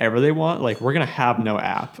do whatever they want, like we're gonna have no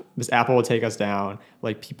app. This Apple will take us down.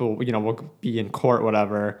 Like people, will be in court,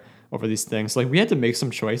 whatever, over these things. So, like we had to make some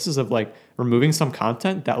choices of like removing some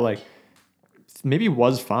content that like maybe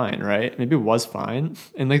was fine, right? Maybe it was fine.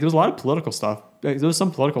 And like there was a lot of political stuff. Like, there was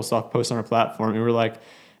some political stuff posted on our platform. And we were like,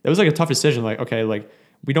 it was like a tough decision. Like, okay, like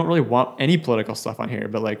we don't really want any political stuff on here,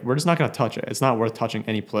 but like we're just not gonna touch it. It's not worth touching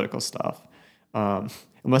any political stuff.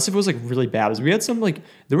 Unless if it was like really bad. Because we had some it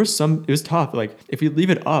was tough. Like if you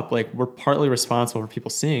leave it up, like we're partly responsible for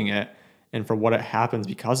people seeing it and for what it happens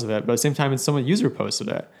because of it. But at the same time, it's someone user posted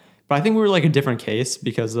it. But I think we were like a different case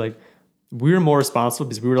because like we were more responsible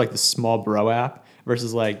because we were like the small bro app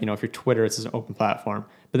versus like, if you're Twitter, it's an open platform.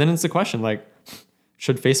 But then it's the question, like,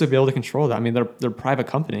 should Facebook be able to control that? I mean, they're a private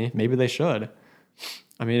company. Maybe they should.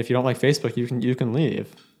 I mean, if you don't like Facebook, you can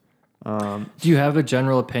leave. Do you have a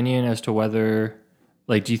general opinion as to whether,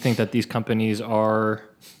 like, do you think that these companies are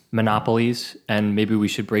monopolies and maybe we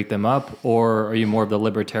should break them up? Or are you more of the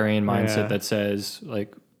libertarian mindset that says,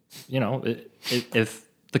 like, if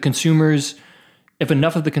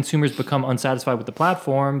enough of the consumers become unsatisfied with the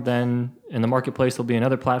platform, then in the marketplace, there'll be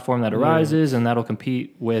another platform that arises and that'll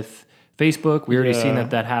compete with Facebook. We already seen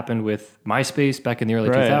that happened with MySpace back in the early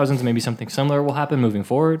 2000s. Maybe something similar will happen moving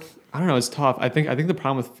forward. I don't know. It's tough. I think the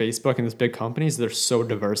problem with Facebook and these big companies, they're so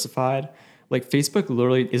diversified. Like Facebook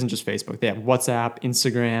literally isn't just Facebook. They have WhatsApp,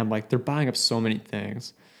 Instagram. Like they're buying up so many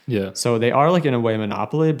things. Yeah. So they are like in a way a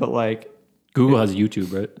monopoly, but like Google has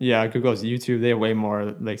YouTube, right? Yeah, Google has YouTube. They have way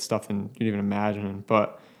more like stuff than you'd even imagine.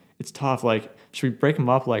 But it's tough. Like, should we break them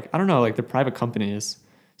up? Like, I don't know. Like they're private companies.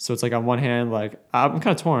 So it's like on one hand, like I'm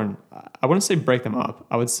kind of torn. I wouldn't say break them up.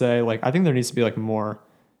 I would say like I think there needs to be like more.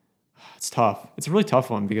 It's tough. It's a really tough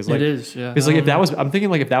one because like it is. Yeah. Because like I'm thinking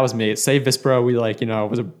like if that was me, say Vispro, we like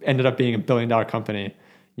ended up being $1 billion company.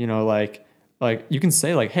 Like Like you can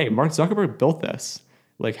say like, hey, Mark Zuckerberg built this.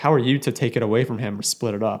 Like, how are you to take it away from him or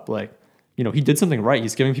split it up? Like, you know, he did something right.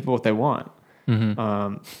 He's giving people what they want.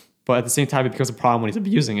 But at the same time, it becomes a problem when he's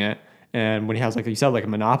abusing it. And when he has, like you said, like a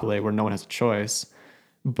monopoly where no one has a choice.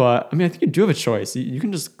 But I mean, I think you do have a choice. You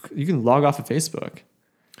can log off of Facebook.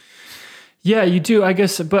 Yeah, you do, I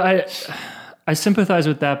guess. But I sympathize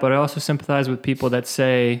with that, but I also sympathize with people that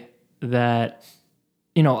say that,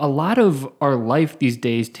 you know, a lot of our life these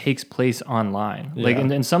days takes place online. Yeah. Like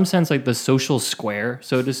in some sense, like the social square,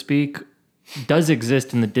 so to speak, does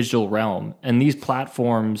exist in the digital realm. And these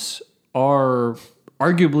platforms are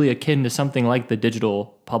arguably akin to something like the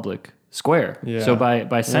digital public square. Yeah. So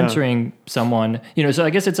by censoring someone, you know, so I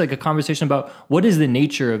guess it's like a conversation about what is the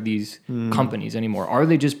nature of these companies anymore? Are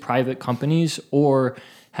they just private companies, or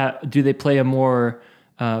do they play a more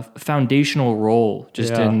foundational role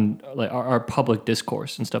just in like our public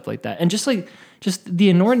discourse and stuff like that? And just the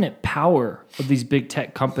inordinate power of these big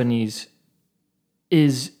tech companies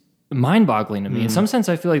is mind-boggling to me. In some sense,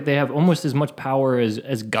 I feel like they have almost as much power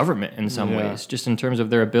as government in some ways, just in terms of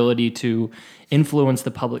their ability to influence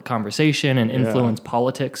the public conversation and influence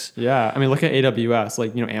politics. Yeah, I mean, look at AWS,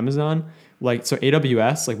 like, you know, Amazon, like, so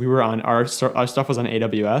AWS, like we were on our stuff was on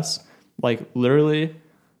AWS, like literally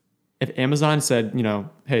if Amazon said, you know,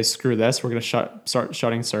 hey, screw this, we're going to start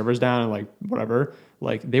shutting servers down and like whatever,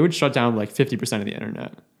 like they would shut down like 50% of the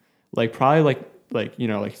internet. Like probably like, you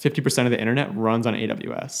know, like 50% of the internet runs on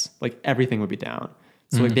AWS. Like everything would be down.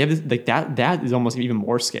 So like they have this, like that is almost even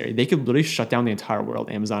more scary. They could literally shut down the entire world,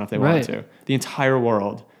 Amazon, if they wanted to. The entire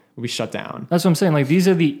world would be shut down. That's what I'm saying. Like these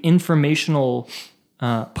are the informational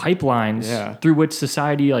pipelines through which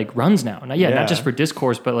society like runs now. Not just for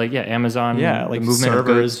discourse, but like Amazon, like the movement servers, of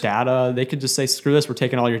goods. data. They could just say, screw this, we're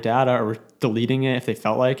taking all your data, or we're deleting it if they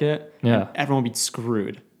felt like it. Yeah, and everyone would be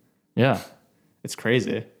screwed. Yeah, it's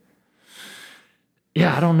crazy.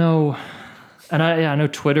 Yeah, I don't know. And I know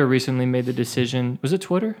Twitter recently made the decision. Was it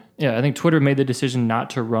Twitter? Yeah, I think Twitter made the decision not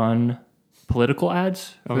to run political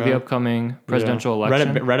ads for the upcoming presidential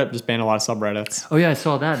election. Reddit just banned a lot of subreddits. Oh yeah, I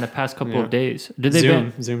saw that in the past couple of days. Did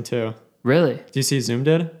they Zoom too? Really? Do you see Zoom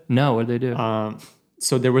did? No, what did they do?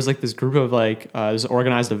 So there was like this group of like this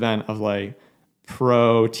organized event of like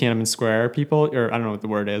pro Tiananmen Square people, or I don't know what the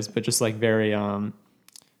word is, but just like very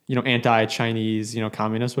you know, anti-Chinese, you know,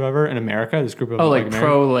 communist, whatever, in America. This group of like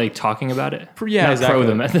pro, like talking about it. Yeah, not exactly. Pro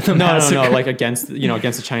the no, like against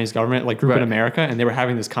the Chinese government, like group in America, and they were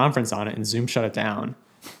having this conference on it, and Zoom shut it down.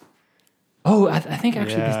 Oh, I think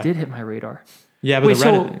actually this did hit my radar. Yeah, but wait,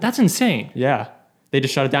 so that's insane. Yeah, they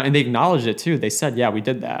just shut it down, and they acknowledged it too. They said, "Yeah, we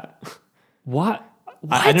did that." What?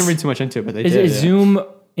 I didn't read too much into it, but they did. Is Zoom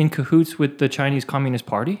in cahoots with the Chinese Communist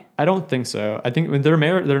Party? I don't think so. I think they're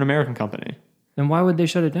an American company. Then why would they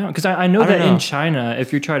shut it down? Because I know that in China,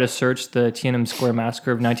 if you try to search the Tiananmen Square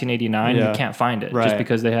massacre of 1989, you can't find it just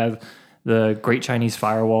because they have the Great Chinese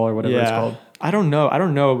Firewall or whatever it's called. I don't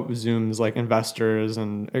know Zoom's like investors,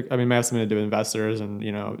 and I mean, it might have something to do with investors and,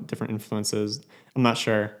 you know, different influences. I'm not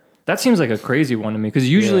sure. That seems like a crazy one to me, because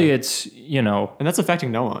usually it's, you know... And that's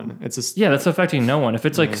affecting no one. It's just... Yeah, that's affecting no one. If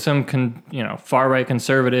it's like some, far-right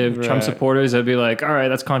conservative Trump supporters, that'd be like, all right,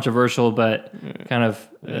 that's controversial, but kind of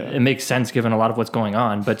it makes sense given a lot of what's going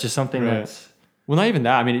on. But just something that's... Well, not even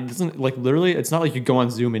that. I mean, it doesn't, like, literally, it's not like you go on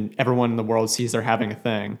Zoom and everyone in the world sees they're having a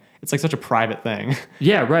thing. It's like such a private thing.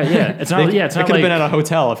 Yeah, right. Yeah, it's not. It's not. It could have been at a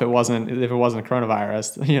hotel if it wasn't a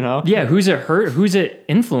coronavirus. You know. Yeah, who's it hurt? Who's it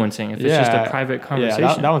influencing? If it's just a private conversation.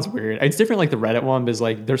 Yeah, that one's weird. It's different, like the Reddit one, because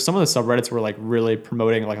like there's some of the subreddits were like really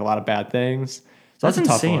promoting like a lot of bad things. So that's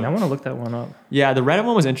insane. I want to look that one up. Yeah, the Reddit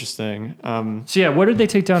one was interesting. So yeah, what did they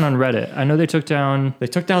take down on Reddit? I know they took down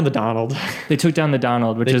the Donald. They took down the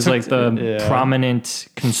Donald, which is like the prominent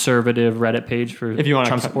conservative Reddit page for if you want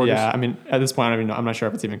Trump supporters. Yeah, I mean, at this point, I don't even know. I'm not sure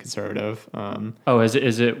if it's even conservative.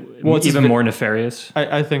 Is it even more nefarious?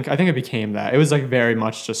 I think it became that. It was like very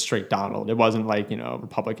much just straight Donald. It wasn't like, you know,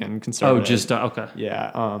 Republican, conservative. Oh, just okay.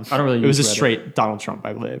 Yeah. I don't really. It was just Reddit. straight Donald Trump,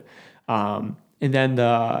 I believe. And then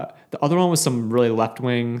the other one was some really left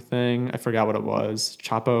wing thing. I forgot what it was.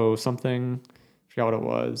 Chapo something. I forgot what it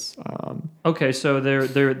was. Okay, so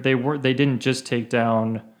they didn't just take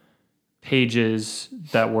down pages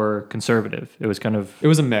that were conservative. It was kind of it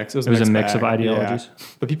was a mix. It was a mix of ideologies. Yeah.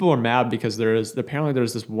 But people were mad because there's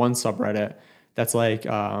this one subreddit that's like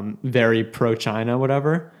very pro China,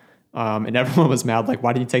 whatever. And everyone was mad, like,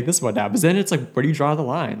 why did you take this one down? But then it's like, where do you draw the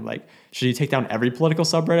line? Like, should you take down every political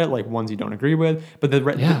subreddit, like ones you don't agree with? But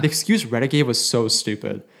the excuse Reddit gave was so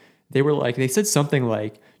stupid. They said something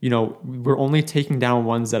like, you know, we're only taking down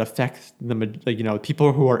ones that affect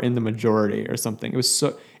people who are in the majority or something. It was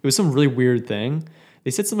some really weird thing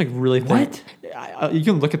They said something like really What? You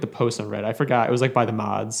can look at the post on Reddit. I forgot. It was like by the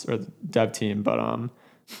mods or the dev team, but I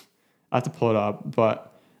have to pull it up.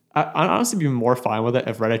 But I'd honestly be more fine with it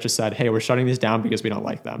if Reddit just said, "Hey, we're shutting these down because we don't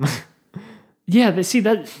like them." Yeah,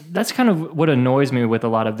 that's kind of what annoys me with a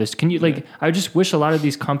lot of this. Can you I just wish a lot of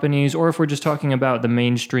these companies, or if we're just talking about the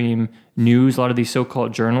mainstream news, a lot of these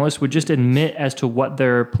so-called journalists would just admit as to what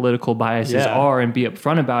their political biases are and be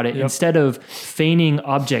upfront about it instead of feigning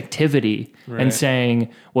objectivity and saying,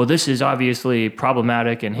 well, this is obviously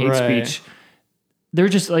problematic and hate speech. They're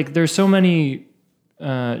just like, there's so many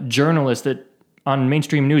journalists that on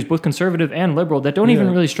mainstream news, both conservative and liberal, that don't even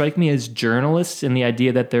really strike me as journalists in the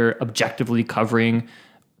idea that they're objectively covering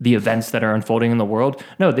the events that are unfolding in the world.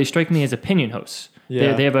 No, they strike me as opinion hosts.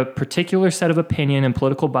 Yeah. They have a particular set of opinion and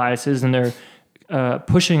political biases, and they're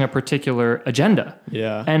pushing a particular agenda.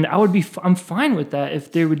 Yeah. And I'm fine with that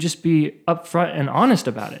if they would just be upfront and honest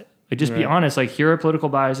about it. Like, just be honest, like, here are political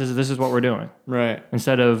biases, this is what we're doing. Right.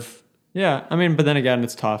 Instead of... Yeah, I mean, but then again,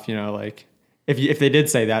 it's tough, like... If they did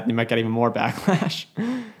say that, you might get even more backlash.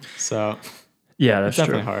 So yeah, that's it's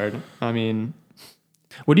definitely true. hard. I mean,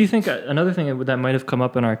 what do you think? Another thing that might have come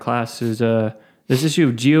up in our class is this issue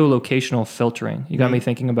of geolocational filtering. You got me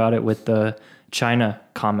thinking about it with the China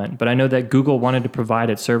comment, but I know that Google wanted to provide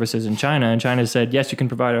its services in China, and China said, yes, you can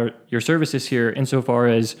provide your services here insofar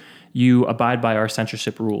as you abide by our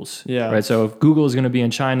censorship rules. Yeah. Right. So if Google is going to be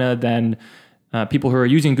in China, then people who are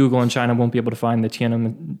using Google in China won't be able to find the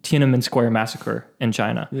Tiananmen Square massacre in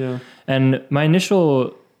China. Yeah. And my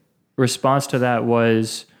initial response to that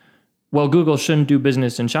was, well, Google shouldn't do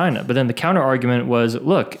business in China. But then the counter argument was,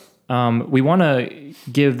 look, we want to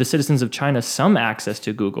give the citizens of China some access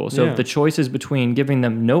to Google. So if the choice is between giving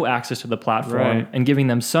them no access to the platform and giving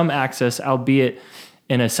them some access, albeit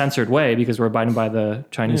in a censored way, because we're abiding by the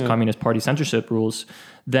Chinese Communist Party censorship rules,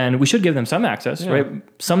 then we should give them some access, right?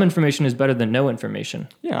 Some information is better than no information.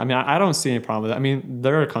 Yeah, I mean, I don't see any problem with it. I mean,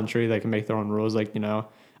 they're a country, they can make their own rules. Like, I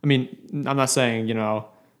mean, I'm not saying,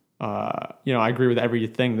 I agree with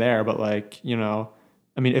everything there, but like,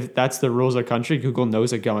 I mean, if that's the rules of the country, Google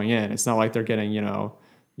knows it going in. It's not like they're getting,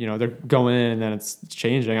 they're going in and then it's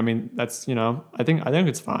changing. I mean, that's, I think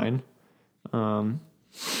it's fine.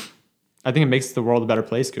 I think it makes the world a better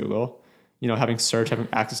place, Google, having search, having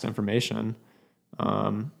access to information.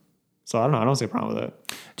 So I don't know. I don't see a problem with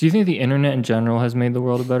it. Do you think the internet in general has made the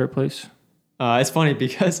world a better place? It's funny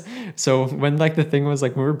because so when like the thing was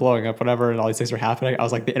like when we were blowing up, whatever, and all these things were happening, I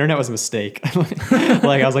was like, the internet was a mistake. I was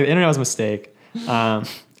like, the internet was a mistake. No,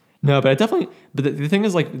 but I definitely. But the thing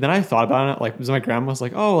is, like, then I thought about it. Like, my grandma was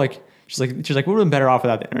like, oh, like she's like, we would have been better off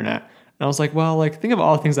without the internet. And I was like, well, like, think of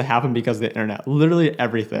all the things that happen because of the internet. Literally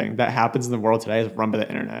everything that happens in the world today is run by the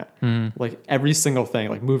internet. Like every single thing,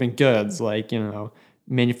 like moving goods, like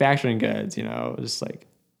manufacturing goods, just like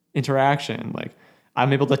interaction. Like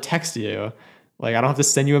I'm able to text you. Like I don't have to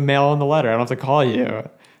send you a mail on the letter. I don't have to call you.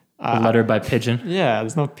 A letter by pigeon. Yeah,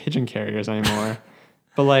 there's no pigeon carriers anymore.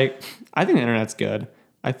 But like, I think the internet's good.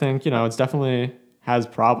 I think, it's definitely has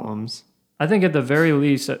problems. I think at the very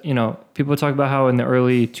least, people talk about how in the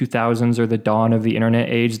early 2000s or the dawn of the internet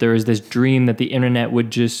age, there was this dream that the internet would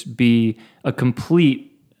just be a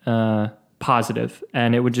complete positive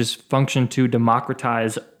and it would just function to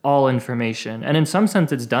democratize all information. And in some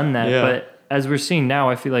sense, it's done that. Yeah. But as we're seeing now,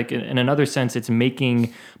 I feel like in another sense, it's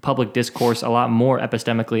making public discourse a lot more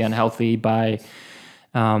epistemically unhealthy by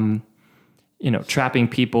trapping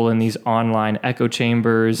people in these online echo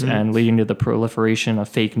chambers and leading to the proliferation of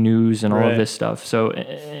fake news and all of this stuff. So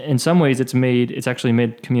in some ways it's actually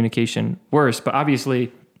made communication worse, but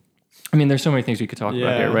obviously, I mean, there's so many things we could talk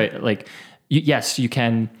about here, right? Like, yes, you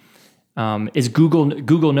can, is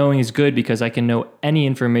Google knowing is good because I can know any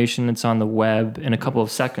information that's on the web in a couple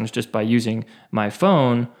of seconds just by using my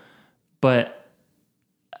phone. But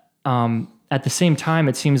at the same time,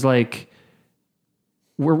 it seems like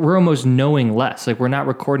we're almost knowing less. Like we're not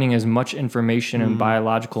recording as much information in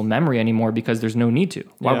biological memory anymore because there's no need to.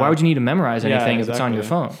 Why would you need to memorize anything if it's on your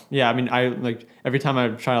phone? Yeah, I mean, I like every time I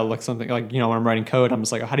try to look something like, when I'm writing code, I'm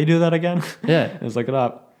just like, how do you do that again? Yeah. Just look it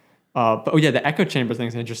up. But the echo chamber thing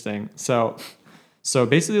is interesting. So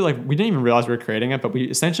basically, like, we didn't even realize we were creating it, but we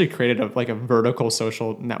essentially created a vertical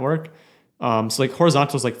social network. So like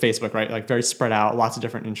horizontal is like Facebook, right? Like very spread out, lots of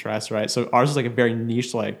different interests, right? So ours is like a very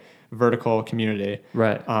niche, like vertical community.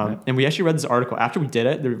 Right. And we actually read this article after we did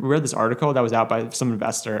it. We read this article that was out by some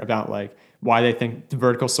investor about like why they think the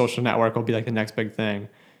vertical social network will be like the next big thing.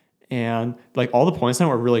 And like all the points on it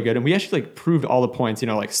were really good. And we actually like proved all the points,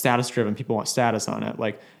 like status driven, people want status on it.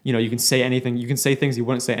 Like, you can say anything, you can say things you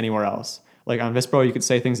wouldn't say anywhere else. Like on Vispro, you could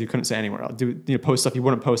say things you couldn't say anywhere else. Post stuff you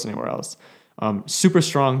wouldn't post anywhere else. super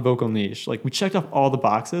strong vocal niche. Like we checked off all the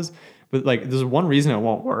boxes, but like there's one reason it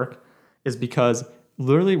won't work is because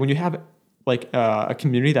literally when you have like a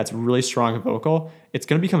community that's really strong and vocal, it's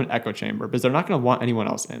going to become an echo chamber because they're not going to want anyone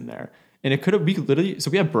else in there. And it could have, we literally,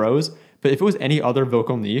 so we have bros, but if it was any other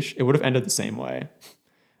vocal niche, it would have ended the same way.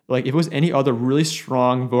 Like if it was any other really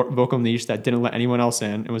strong vocal niche that didn't let anyone else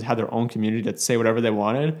in and was had their own community to say whatever they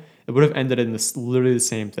wanted, it would have ended in this literally the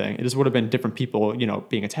same thing. It just would have been different people, you know,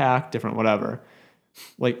 being attacked, different whatever.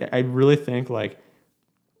 Like I really think like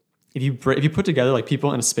if you put together like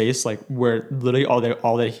people in a space like where literally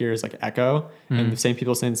all they hear is like echo and the same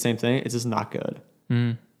people saying the same thing, it's just not good.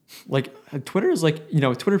 Like Twitter is like, you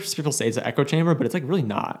know, Twitter people say it's an echo chamber, but it's like really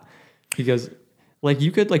not, because like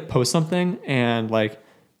you could like post something and like,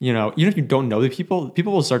 you know, even if you don't know the people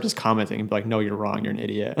will start just commenting and be like, no, you're wrong, you're an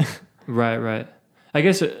idiot. Right. I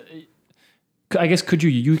guess could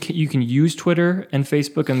you can use Twitter and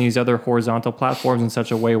Facebook and these other horizontal platforms in such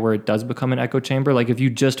a way where it does become an echo chamber. Like if you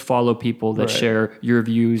just follow people that share your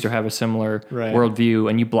views or have a similar worldview,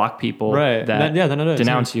 and you block people that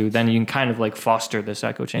denounce you, then you can kind of like foster this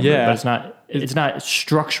echo chamber. Yeah. But it's not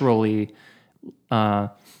structurally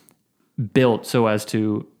built so as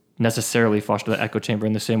to necessarily foster the echo chamber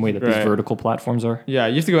in the same way that these vertical platforms are. Yeah,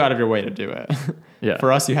 you have to go out of your way to do it. Yeah.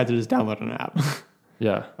 For us, you had to just download an app.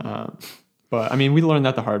 Yeah. But I mean, we learned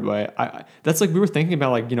that the hard way. That's like, we were thinking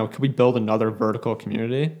about like, you know, could we build another vertical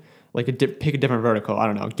community? Like pick a different vertical. I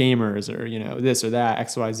don't know, gamers or, you know, this or that,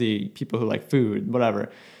 XYZ, people who like food,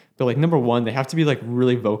 whatever. But like number one, they have to be like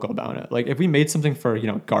really vocal about it. Like if we made something for, you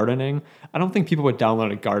know, gardening, I don't think people would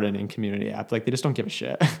download a gardening community app. Like they just don't give a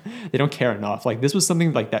shit. They don't care enough. Like this was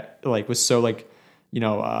something like that, like was so like, you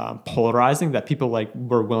know, polarizing that people like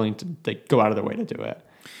were willing to like go out of their way to do it.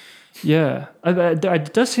 Yeah,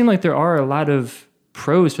 it does seem like there are a lot of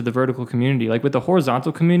pros to the vertical community. Like with the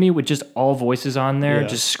horizontal community, with just all voices on there,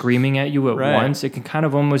 just screaming at you at once, it can kind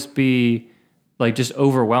of almost be like just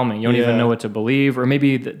overwhelming. You don't even know what to believe, or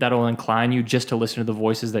maybe that'll incline you just to listen to the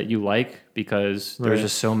voices that you like, because there's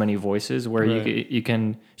just so many voices where you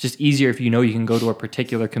can, it's just easier if you know you can go to a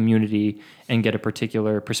particular community and get a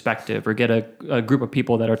particular perspective, or get a group of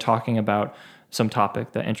people that are talking about some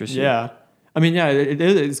topic that interests you. Yeah. I mean, yeah,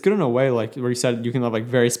 it's good in a way, like where you said you can have like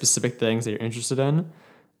very specific things that you're interested in.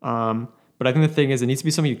 But I think the thing is, it needs to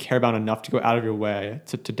be something you care about enough to go out of your way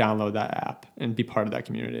to download that app and be part of that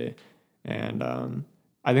community. And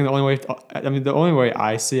I think the only way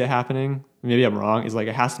I see it happening, maybe I'm wrong, is like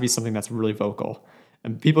it has to be something that's really vocal.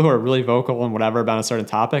 And people who are really vocal and whatever about a certain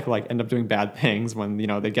topic like end up doing bad things when, you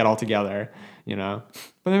know, they get all together, you know.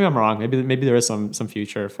 But maybe I'm wrong. Maybe there is some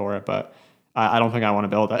future for it, but I don't think I want to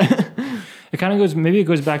build it. It kind of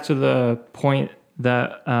goes back to the point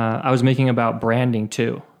that I was making about branding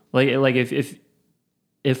too. Like if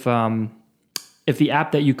the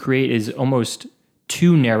app that you create is almost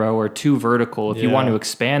too narrow or too vertical, if you want to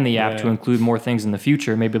expand the app to include more things in the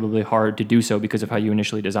future, maybe it'll be hard to do so because of how you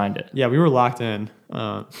initially designed it. Yeah, we were locked in.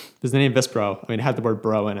 There's the name Vispro. I mean, it had the word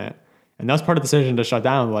bro in it. And that was part of the decision to shut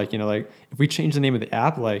down. Like, you know, like if we changed the name of the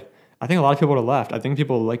app, like I think a lot of people would have left. I think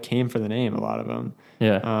people like came for the name, a lot of them.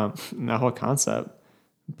 Yeah. That whole concept.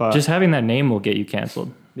 But just having that name will get you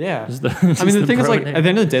canceled. Yeah. I mean, the thing is, like, at the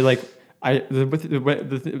end of the day, like,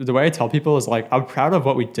 the way I tell people is like, I'm proud of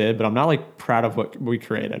what we did, but I'm not like proud of what we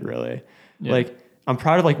created, really. Yeah. Like, I'm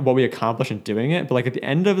proud of like what we accomplished in doing it, but like at the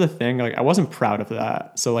end of the thing, like I wasn't proud of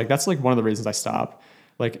that. So like that's like one of the reasons I stopped.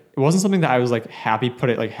 Like it wasn't something that I was like happy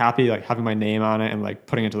having my name on it and like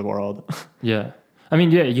putting it to the world. Yeah. I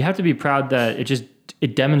mean, yeah, you have to be proud that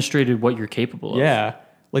it demonstrated what you're capable of. Yeah.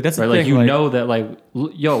 Like that's the thing. Like you like, know that like,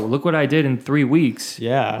 yo, look what I did in 3 weeks.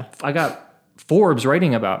 Yeah. I got Forbes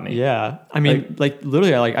writing about me. Yeah. I mean, like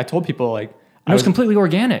literally, I told people like, it was completely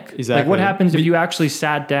organic. Exactly. Like what happens if you actually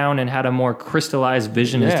sat down and had a more crystallized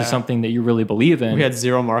vision as to something that you really believe in? We had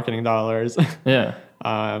zero marketing dollars. Yeah.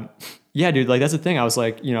 Yeah, dude, like that's the thing. I was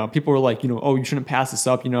like, you know, people were like, you know, oh, you shouldn't pass this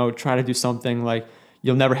up, you know, try to do something like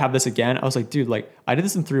you'll never have this again. I was like, dude, like I did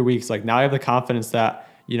this in 3 weeks. Like now I have the confidence that,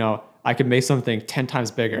 you know, I could make something 10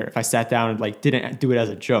 times bigger if I sat down and like didn't do it as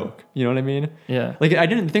a joke. You know what I mean? Yeah. Like I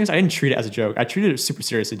didn't treat it as a joke. I treated it super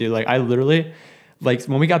seriously, dude. Like I literally, like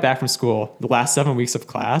when we got back from school, the last 7 weeks of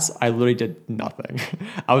class, I literally did nothing.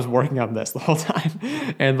 I was working on this the whole time.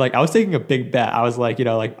 And like, I was taking a big bet. I was like, you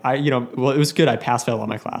know, like it was good. I passed failed all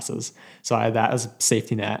my classes. So I had that as a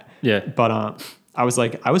safety net. Yeah. But, I was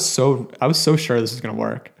so sure this was going to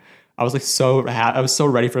work. I was like, I was so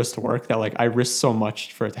ready for this to work that like I risked so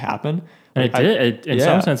much for it to happen. And like, it did. In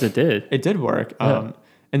some sense it did. It did work. Yeah.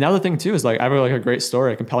 And the other thing too is like I have like a great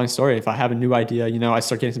story, a compelling story. If I have a new idea, I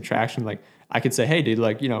start getting some traction, like I could say, hey dude,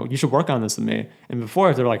 like, you should work on this with me. And before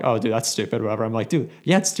if they're like, oh dude, that's stupid, whatever. I'm like, dude,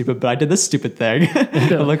 yeah, it's stupid, but I did this stupid thing.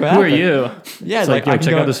 I'm like, who are you? Yeah. It's like yo,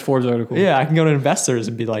 check out this Forbes article. Yeah. I can go to investors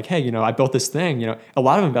and be like, hey, I built this thing, a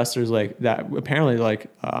lot of investors like that apparently like,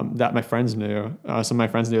 that my friends knew, some of my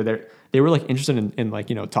friends knew they were like interested in like,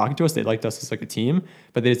 talking to us. They liked us as like a team,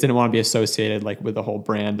 but they just didn't want to be associated like with the whole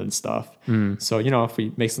brand and stuff. So, if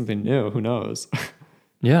we make something new, who knows?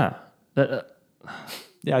 Yeah.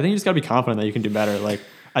 Yeah, I think you just gotta be confident that you can do better. Like,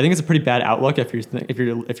 I think it's a pretty bad outlook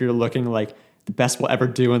if you're looking like the best we'll ever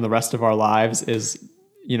do in the rest of our lives is,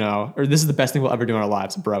 or this is the best thing we'll ever do in our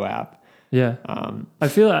lives, a bro app. Yeah. I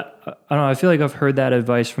feel like I've heard that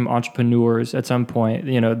advice from entrepreneurs at some point,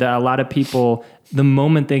 that a lot of people, the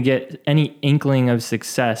moment they get any inkling of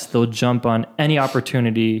success, they'll jump on any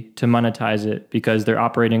opportunity to monetize it because they're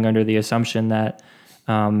operating under the assumption that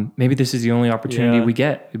maybe this is the only opportunity we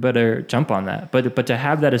get. We better jump on that. But to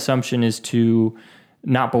have that assumption is to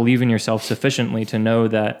not believe in yourself sufficiently to know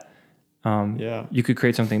that you could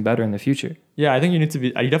create something better in the future. Yeah, I think you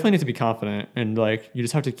definitely need to be confident, and like you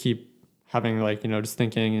just have to keep having like, just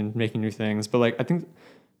thinking and making new things. But like I think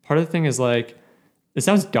part of the thing is like, it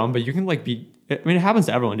sounds dumb, but you can like it happens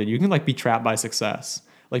to everyone, dude. You can like be trapped by success.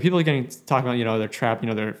 Like people are talking about, they're trapped,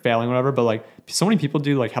 they're failing, whatever. But like so many people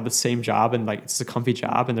do like have the same job and like it's a comfy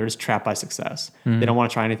job and they're just trapped by success. They don't want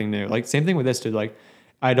to try anything new. Like same thing with this, dude. Like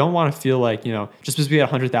I don't want to feel like, just because we had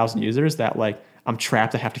 100,000 users that like I'm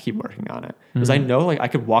trapped. I have to keep working on it because I know like I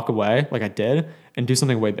could walk away like I did and do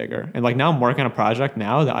something way bigger. And like now I'm working on a project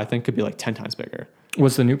now that I think could be like 10 times bigger.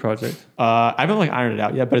 What's the new project? I haven't like ironed it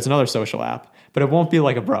out yet, but it's another social app. But it won't be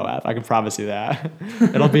like a bro app. I can promise you that.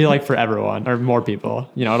 It'll be like for everyone or more people.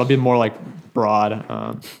 It'll be more like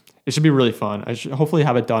broad. It should be really fun. I should hopefully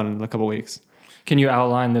have it done in a couple weeks. Can you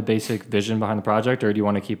outline the basic vision behind the project, or do you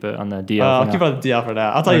want to keep it on the DL? I'll keep it on the DL for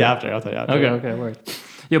now. I'll tell you after. Okay, word.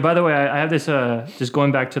 Yeah, by the way, I have this, just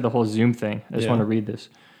going back to the whole Zoom thing. I just want to read this.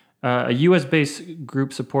 A U.S.-based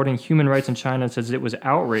group supporting human rights in China says it was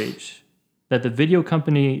outraged that the video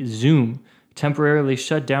company Zoom temporarily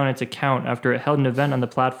shut down its account after it held an event on the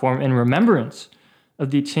platform in remembrance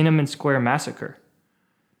of the Tiananmen Square massacre.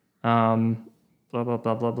 Blah, blah,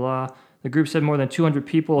 blah, blah, blah. The group said more than 200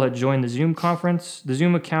 people had joined the Zoom conference. The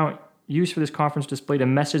Zoom account used for this conference displayed a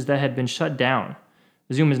message that had been shut down.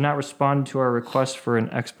 Zoom has not responded to our request for an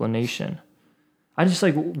explanation. I just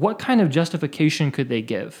like, what kind of justification could they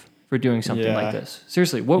give for doing something like this?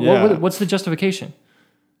 Seriously, what's the justification?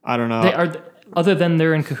 I don't know. They are, other than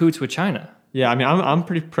they're in cahoots with China. Yeah, I mean, I'm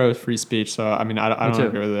pretty pro free speech, so I mean, I don't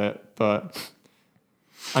agree with it. But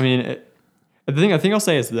I mean, the thing I'll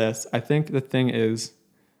say is this. I think the thing is,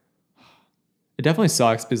 it definitely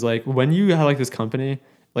sucks because like when you have like this company,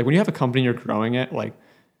 like when you have a company, you're growing it, like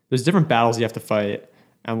there's different battles you have to fight.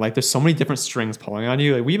 And like, there's so many different strings pulling on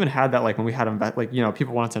you. Like we even had that, like when we had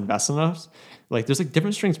people wanted to invest in us, like there's like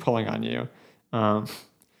different strings pulling on you. And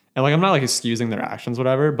like, I'm not like excusing their actions,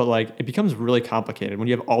 whatever, but like it becomes really complicated when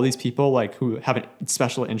you have all these people like who have a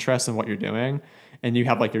special interest in what you're doing, and you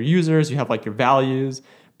have like your users, you have like your values.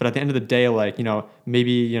 But at the end of the day, like,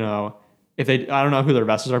 maybe, if they, I don't know who their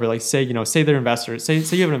investors are, but like say they're investors, say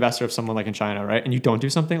you have an investor of someone like in China, right? And you don't do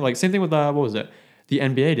something like same thing with, what was it? The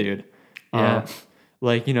NBA dude. Yeah.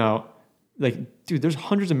 Dude, there's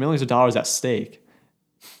hundreds of millions of dollars at stake.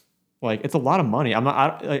 Like, it's a lot of money.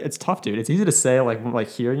 It's tough, dude. It's easy to say like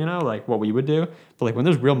here, like what we would do, but like when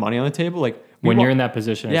there's real money on the table, like when you're in that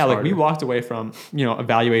position, yeah, like we walked away from, a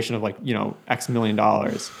valuation of like, X million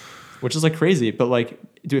dollars, which is like crazy. But like,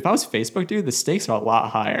 dude, if I was Facebook, dude, the stakes are a lot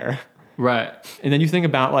higher. Right. And then you think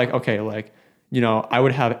about like, okay, like, I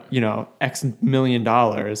would have, X million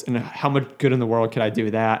dollars, and how much good in the world could I do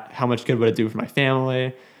with that? How much good would it do for my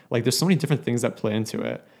family? Like, there's so many different things that play into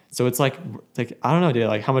it. So it's like, I don't know, dude,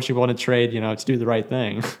 like how much you want to trade, to do the right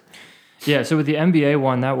thing. Yeah. So with the NBA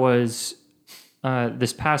one, that was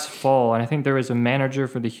this past fall. And I think there was a manager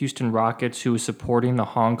for the Houston Rockets who was supporting the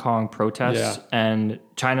Hong Kong protests, and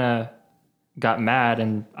China got mad,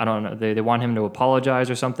 and I don't know, they want him to apologize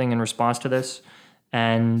or something in response to this.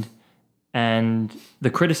 And the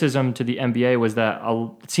criticism to the NBA was that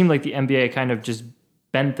it seemed like the NBA kind of just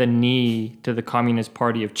bent the knee to the Communist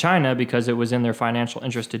Party of China because it was in their financial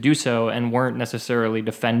interest to do so, and weren't necessarily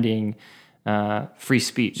defending free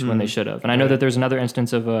speech when they should have. And I know that there's another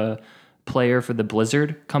instance of a player for the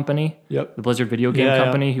Blizzard company, the Blizzard video game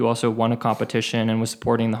company, who also won a competition and was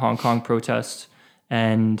supporting the Hong Kong protests.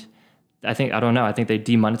 And I think they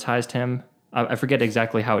demonetized him. I forget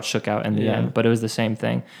exactly how it shook out in the end, but it was the same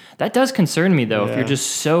thing. That does concern me, though, if you're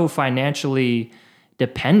just so financially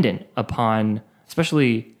dependent upon,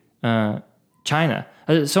 especially China.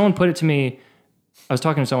 Someone put it to me. I was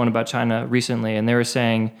talking to someone about China recently, and they were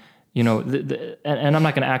saying, you know, and I'm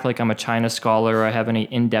not going to act like I'm a China scholar or I have any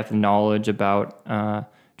in-depth knowledge about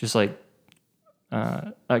just like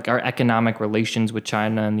our economic relations with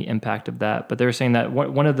China and the impact of that. But they were saying that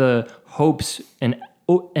one of the hopes in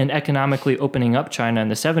economically opening up China in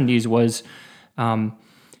the 70s was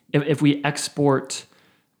if we export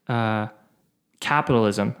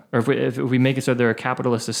capitalism, or if we make it so they're a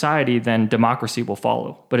capitalist society, then democracy will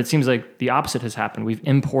follow. But it seems like the opposite has happened. We've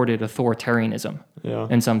imported authoritarianism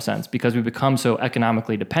in some sense because we've become so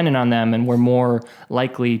economically dependent on them, and we're more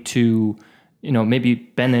likely to, you know, maybe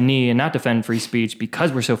bend the knee and not defend free speech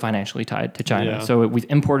because we're so financially tied to China. Yeah. So we've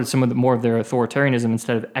imported some of more of their authoritarianism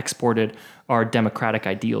instead of exported our democratic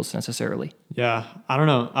ideals necessarily. Yeah, I don't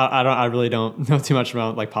know. I really don't know too much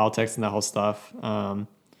about like politics and that whole stuff.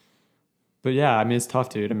 But yeah, I mean, it's tough,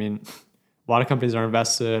 dude. I mean, a lot of companies are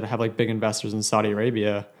invested, have like big investors in Saudi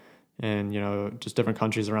Arabia and, you know, just different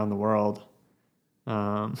countries around the world.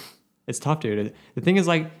 It's tough, dude. The thing is,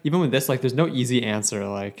 like, even with this, like, there's no easy answer.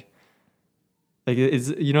 Like it's,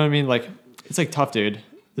 you know what I mean? Like, it's like tough, dude.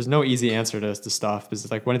 There's no easy answer to stuff because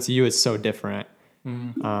like when it's you, it's so different.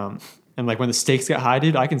 And like when the stakes get high,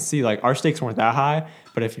 dude, I can see like our stakes weren't that high,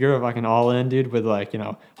 but if you're like an all in dude with like, you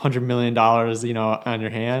know, $100 million, you know, on your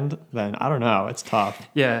hand, then I don't know. It's tough.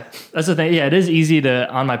 Yeah, that's the thing. Yeah, it is easy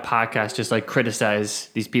to, on my podcast, just like criticize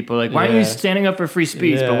these people. Like, why aren't you standing up for free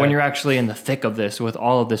speech? Yeah. But when you're actually in the thick of this with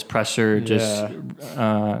all of this pressure just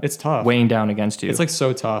it's tough. weighing down against you. It's like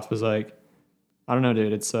so tough. It's like, I don't know,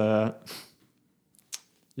 dude. It's, yeah,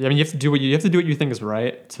 I mean, you have to do what you think is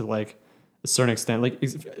right to like a certain extent. Like,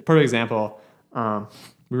 perfect example,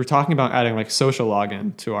 we were talking about adding like social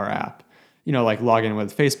login to our app. You know, like login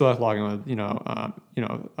with Facebook, login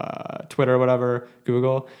with Twitter or whatever,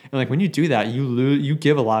 Google. And like when you do that, you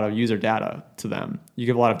give a lot of user data to them. You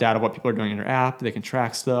give a lot of data of what people are doing in your app. They can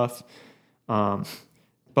track stuff. But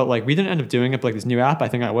like we didn't end up doing it. But like this new app, I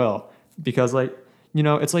think I will, because like, you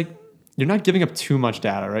know, it's like you're not giving up too much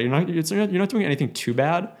data, right? You're not doing anything too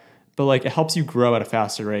bad. But like it helps you grow at a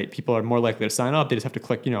faster rate. People are more likely to sign up. They just have to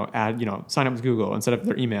click, you know, add, you know, sign up with Google instead of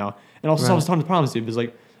their email. And also solves tons of problems, dude. Because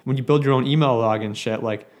like when you build your own email login shit,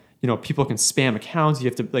 like, you know, people can spam accounts. You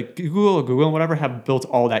have to like Google and whatever have built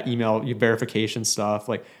all that email verification stuff,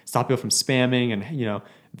 like stop people from spamming and, you know,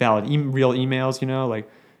 valid real emails, you know, like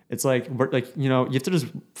it's like, you know, you have to just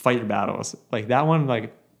fight your battles. Like that one,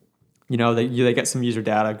 like, you know, they get some user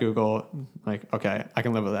data, Google, like, okay, I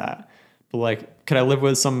can live with that. But like, could I live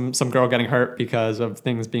with some girl getting hurt because of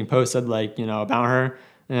things being posted, like, you know, about her?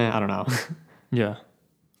 I don't know. Yeah.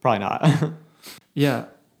 Probably not. Yeah.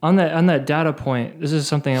 On that data point, this is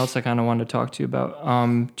something else I kind of wanted to talk to you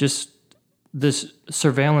about. Just this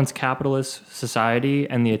surveillance capitalist society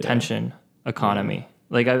and the attention economy.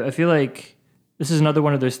 Like, I feel like this is another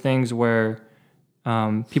one of those things where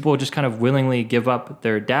people just kind of willingly give up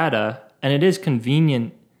their data, and it is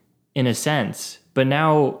convenient in a sense, but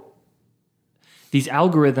now these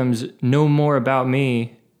algorithms know more about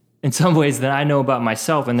me in some ways than I know about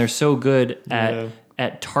myself, and they're so good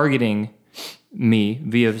at targeting me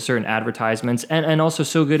via certain advertisements, and also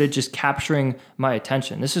so good at just capturing my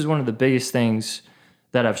attention. This is one of the biggest things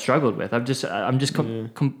that I've struggled with. I'm just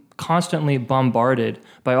constantly bombarded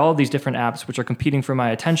by all these different apps which are competing for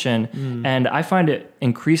my attention, and I find it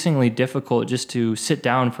increasingly difficult just to sit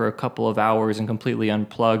down for a couple of hours and completely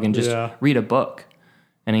unplug and just read a book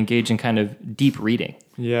and engage in kind of deep reading.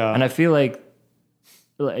 Yeah. And I feel like,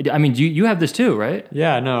 I mean, you have this too, right?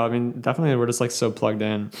 Yeah, no, I mean, definitely we're just like so plugged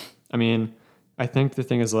in. I mean, I think the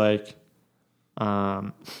thing is like,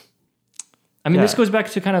 this goes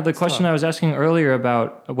back to kind of the question I was asking earlier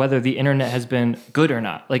about whether the internet has been good or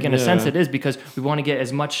not. Like in a sense it is, because we want to get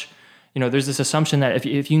as much, you know, there's this assumption that if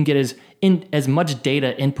you can get as much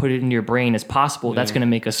data inputted into your brain as possible, that's going to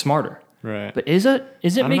make us smarter. Right. But is it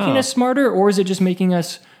making us smarter, or is it just making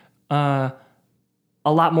us a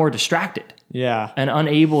lot more distracted? Yeah. And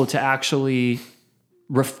unable to actually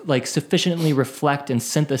sufficiently reflect and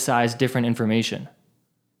synthesize different information?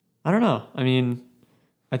 I don't know. I mean,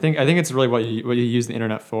 I think it's really what you use the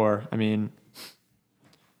internet for. I mean,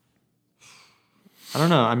 I don't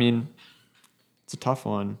know. I mean, it's a tough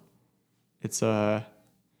one. It's I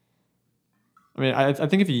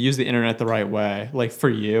think if you use the internet the right way, like for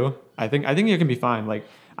you, I think you can be fine. Like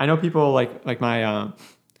I know people like my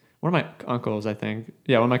one of my uncles, I think,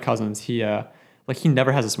 one of my cousins. He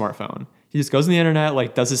never has a smartphone. He just goes on the internet,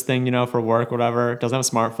 like does his thing, you know, for work, whatever. Doesn't have a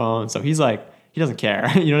smartphone, so he's like he doesn't care.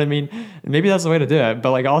 You know what I mean? Maybe that's the way to do it.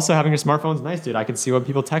 But like also having a smartphone is nice, dude. I can see when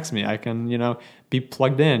people text me. I can, be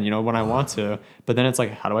plugged in, when I want to. But then it's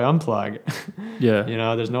like, how do I unplug? Yeah.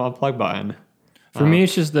 There's no unplug button. For me,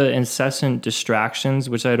 it's just the incessant distractions,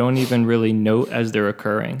 which I don't even really note as they're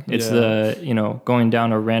occurring. It's the, going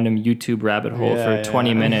down a random YouTube rabbit hole for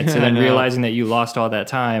 20 minutes and then realizing that you lost all that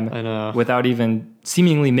time without even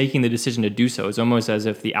seemingly making the decision to do so. It's almost as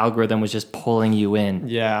if the algorithm was just pulling you in.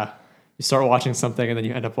 Yeah. You start watching something and then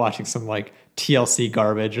you end up watching some like TLC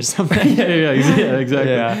garbage or something. yeah,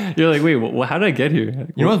 exactly. Yeah. You're like, wait, well, how did I get here?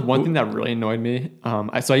 You know what's one thing that really annoyed me?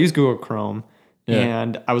 So I use Google Chrome. Yeah.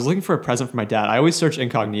 And I was looking for a present for my dad. I always search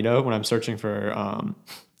incognito when I'm searching for,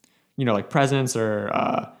 like presents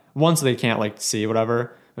or one, so they can't like see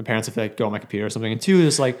whatever. My parents have to like go on my computer or something. And two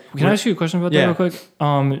is like, can I ask you a question about that real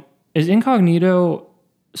quick? Is incognito?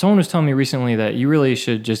 Someone was telling me recently that you really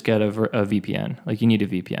should just get a VPN. Like you need a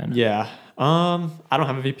VPN. Yeah. I don't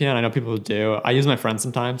have a VPN. I know people who do. I use my friend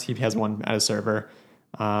sometimes. He has one at his server.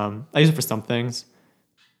 I use it for some things,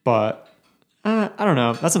 but. I don't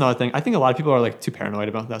know. That's another thing. I think a lot of people are like too paranoid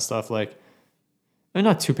about that stuff. Like, I'm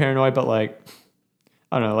not too paranoid, but like,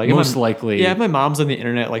 I don't know. Like, most likely, if my mom's on the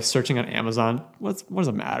internet, like searching on Amazon, what does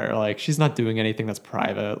it matter? Like, she's not doing anything that's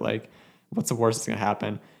private. Like, what's the worst that's gonna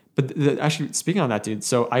happen? But actually, speaking on that, dude.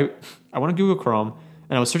 So I went to Google Chrome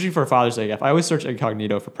and I was searching for a Father's Day gift. I always search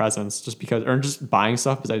incognito for presents, just because, or just buying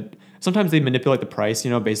stuff, because sometimes they manipulate the price,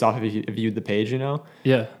 based off if you viewed the page,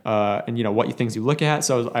 Yeah. And what things you look at.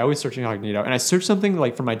 So I always search incognito, and I searched something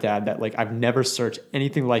like for my dad that like I've never searched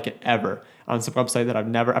anything like it ever on some website that I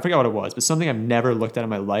forgot what it was, but something I've never looked at in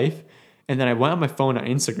my life. And then I went on my phone on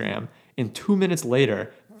Instagram, and 2 minutes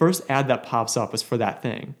later, first ad that pops up is for that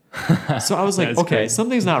thing. So I was like, okay, crazy.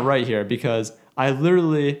 Something's not right here, because I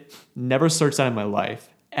literally never searched that in my life,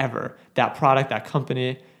 ever. That product, that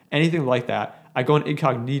company, anything like that. I go in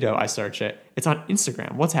incognito, I search it. It's on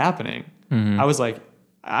Instagram. What's happening? Mm-hmm. I was like,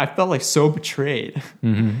 I felt like so betrayed.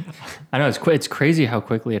 Mm-hmm. I know, it's crazy how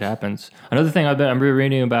quickly it happens. Another thing I'm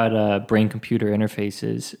reading about brain-computer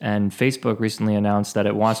interfaces, and Facebook recently announced that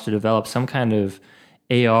it wants to develop some kind of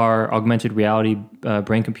AR, augmented reality,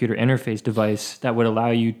 brain-computer interface device that would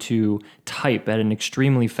allow you to type at an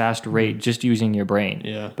extremely fast rate just using your brain.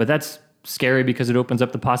 Yeah. But that's scary because it opens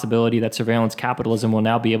up the possibility that surveillance capitalism will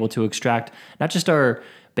now be able to extract not just our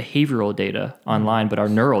behavioral data online, but our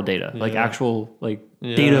neural data, like actual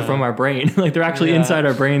data from our brain. Like they're actually inside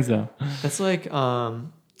our brains now. That's like, what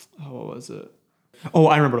was it? Oh,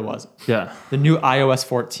 I remember what it was. Yeah. The new iOS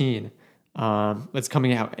 14 that's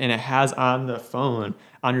coming out, and it has on your phone,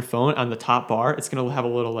 on the top bar, it's going to have a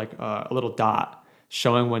little a little dot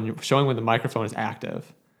showing when the microphone is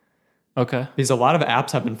active. Okay. Because a lot of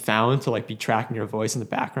apps have been found to be tracking your voice in the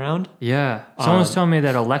background. Yeah. Someone was telling me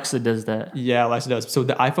that Alexa does that. Yeah, Alexa does. So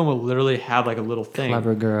the iPhone will literally have a little thing.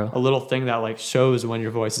 Clever girl. A little thing that shows when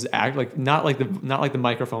your voice is not like the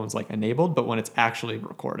microphone's enabled, but when it's actually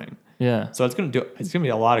recording. Yeah. So it's gonna be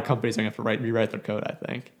a lot of companies are gonna have to rewrite their code, I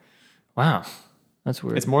think. Wow. That's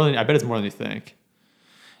weird. I bet it's more than you think.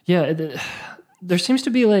 Yeah, there seems to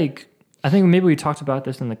be I think maybe we talked about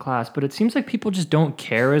this in the class, but it seems like people just don't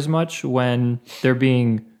care as much when they're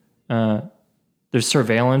being there's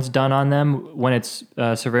surveillance done on them when it's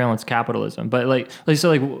surveillance capitalism. But I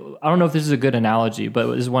don't know if this is a good analogy, but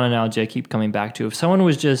this is one analogy I keep coming back to. If someone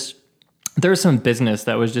was there's some business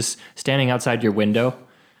that was just standing outside your window,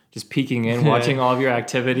 just peeking in, watching all of your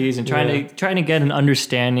activities and trying to get an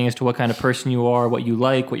understanding as to what kind of person you are, what you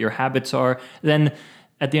like, what your habits are, then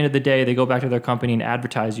at the end of the day, they go back to their company and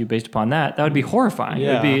advertise you based upon that. That would be horrifying.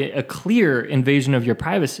 Yeah. It would be a clear invasion of your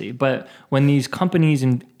privacy. But when these companies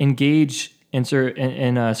engage in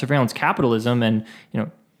surveillance capitalism and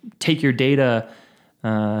take your data,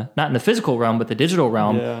 not in the physical realm but the digital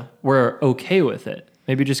realm, we're okay with it.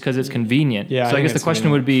 Maybe just because it's convenient. Yeah, so I guess the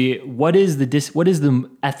question would be, what is the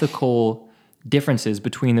ethical differences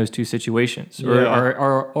between those two situations? Or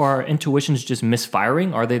are our intuitions just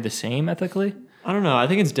misfiring? Are they the same ethically? I don't know. I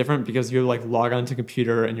think it's different because you log onto a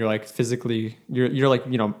computer and you're physically you're I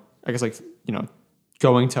guess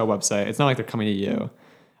going to a website. It's not like they're coming to you.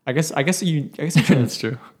 I guess you That's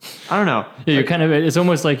true. I don't know. Yeah, you're it's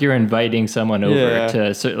almost like you're inviting someone over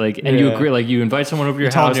you agree, you invite someone over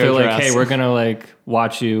your house. They're like, hey, we're gonna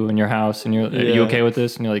watch you in your house, and are you okay with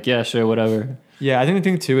this? And you're like, yeah, sure, whatever. Yeah, I think the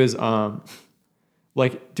thing too is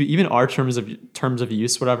do even our terms of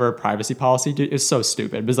use, whatever privacy policy, dude, is so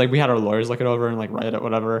stupid. Because we had our lawyers look it over and write it,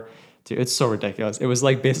 whatever. Dude, it's so ridiculous. It was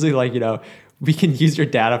basically we can use your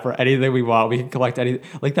data for anything we want. We can collect any,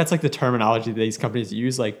 like that's like the terminology that these companies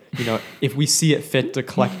use. Like, you know, if we see it fit to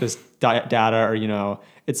collect this data, or, you know,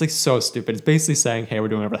 it's like so stupid. It's basically saying, hey, we're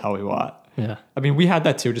doing whatever the hell we want. Yeah. I mean, we had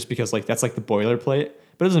that too, just because like that's like the boilerplate,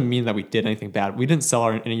 but it doesn't mean that we did anything bad. We didn't sell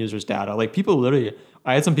any users' data. Like people literally,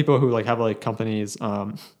 I had some people who like have like companies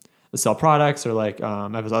that sell products, or like I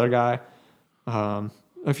have this other guy.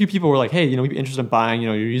 A few people were like, hey, you know, we'd be interested in buying, you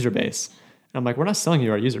know, your user base. And I'm like, we're not selling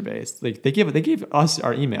you our user base. Like they gave us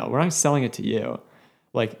our email. We're not selling it to you.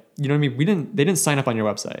 Like, you know what I mean? They didn't sign up on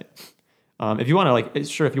your website. If you want to like,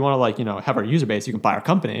 sure, if you want to like, you know, have our user base, you can buy our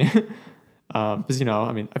company. Because, you know,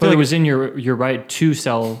 I mean, I feel But like it was in your right to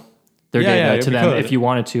sell their data to we them could. if you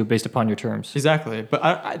wanted to, based upon your terms. Exactly. But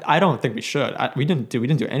I don't think we should. We didn't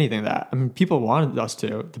do anything of that. I mean, people wanted us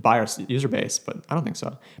to buy our user base, but I don't think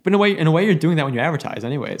so. But in a way, you're doing that when you advertise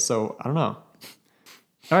anyway. So I don't know.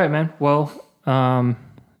 All right, man. Well,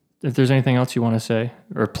 if there's anything else you want to say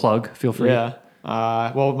or plug, feel free. Yeah.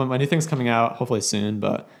 Well, my new thing's coming out hopefully soon,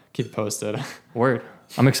 but keep it posted. Word.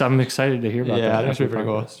 I'm excited to hear about that. Yeah, I think it should be pretty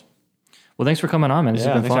cool. Well, thanks for coming on, man. This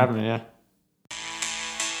has been Thanks fun. for having me. Yeah.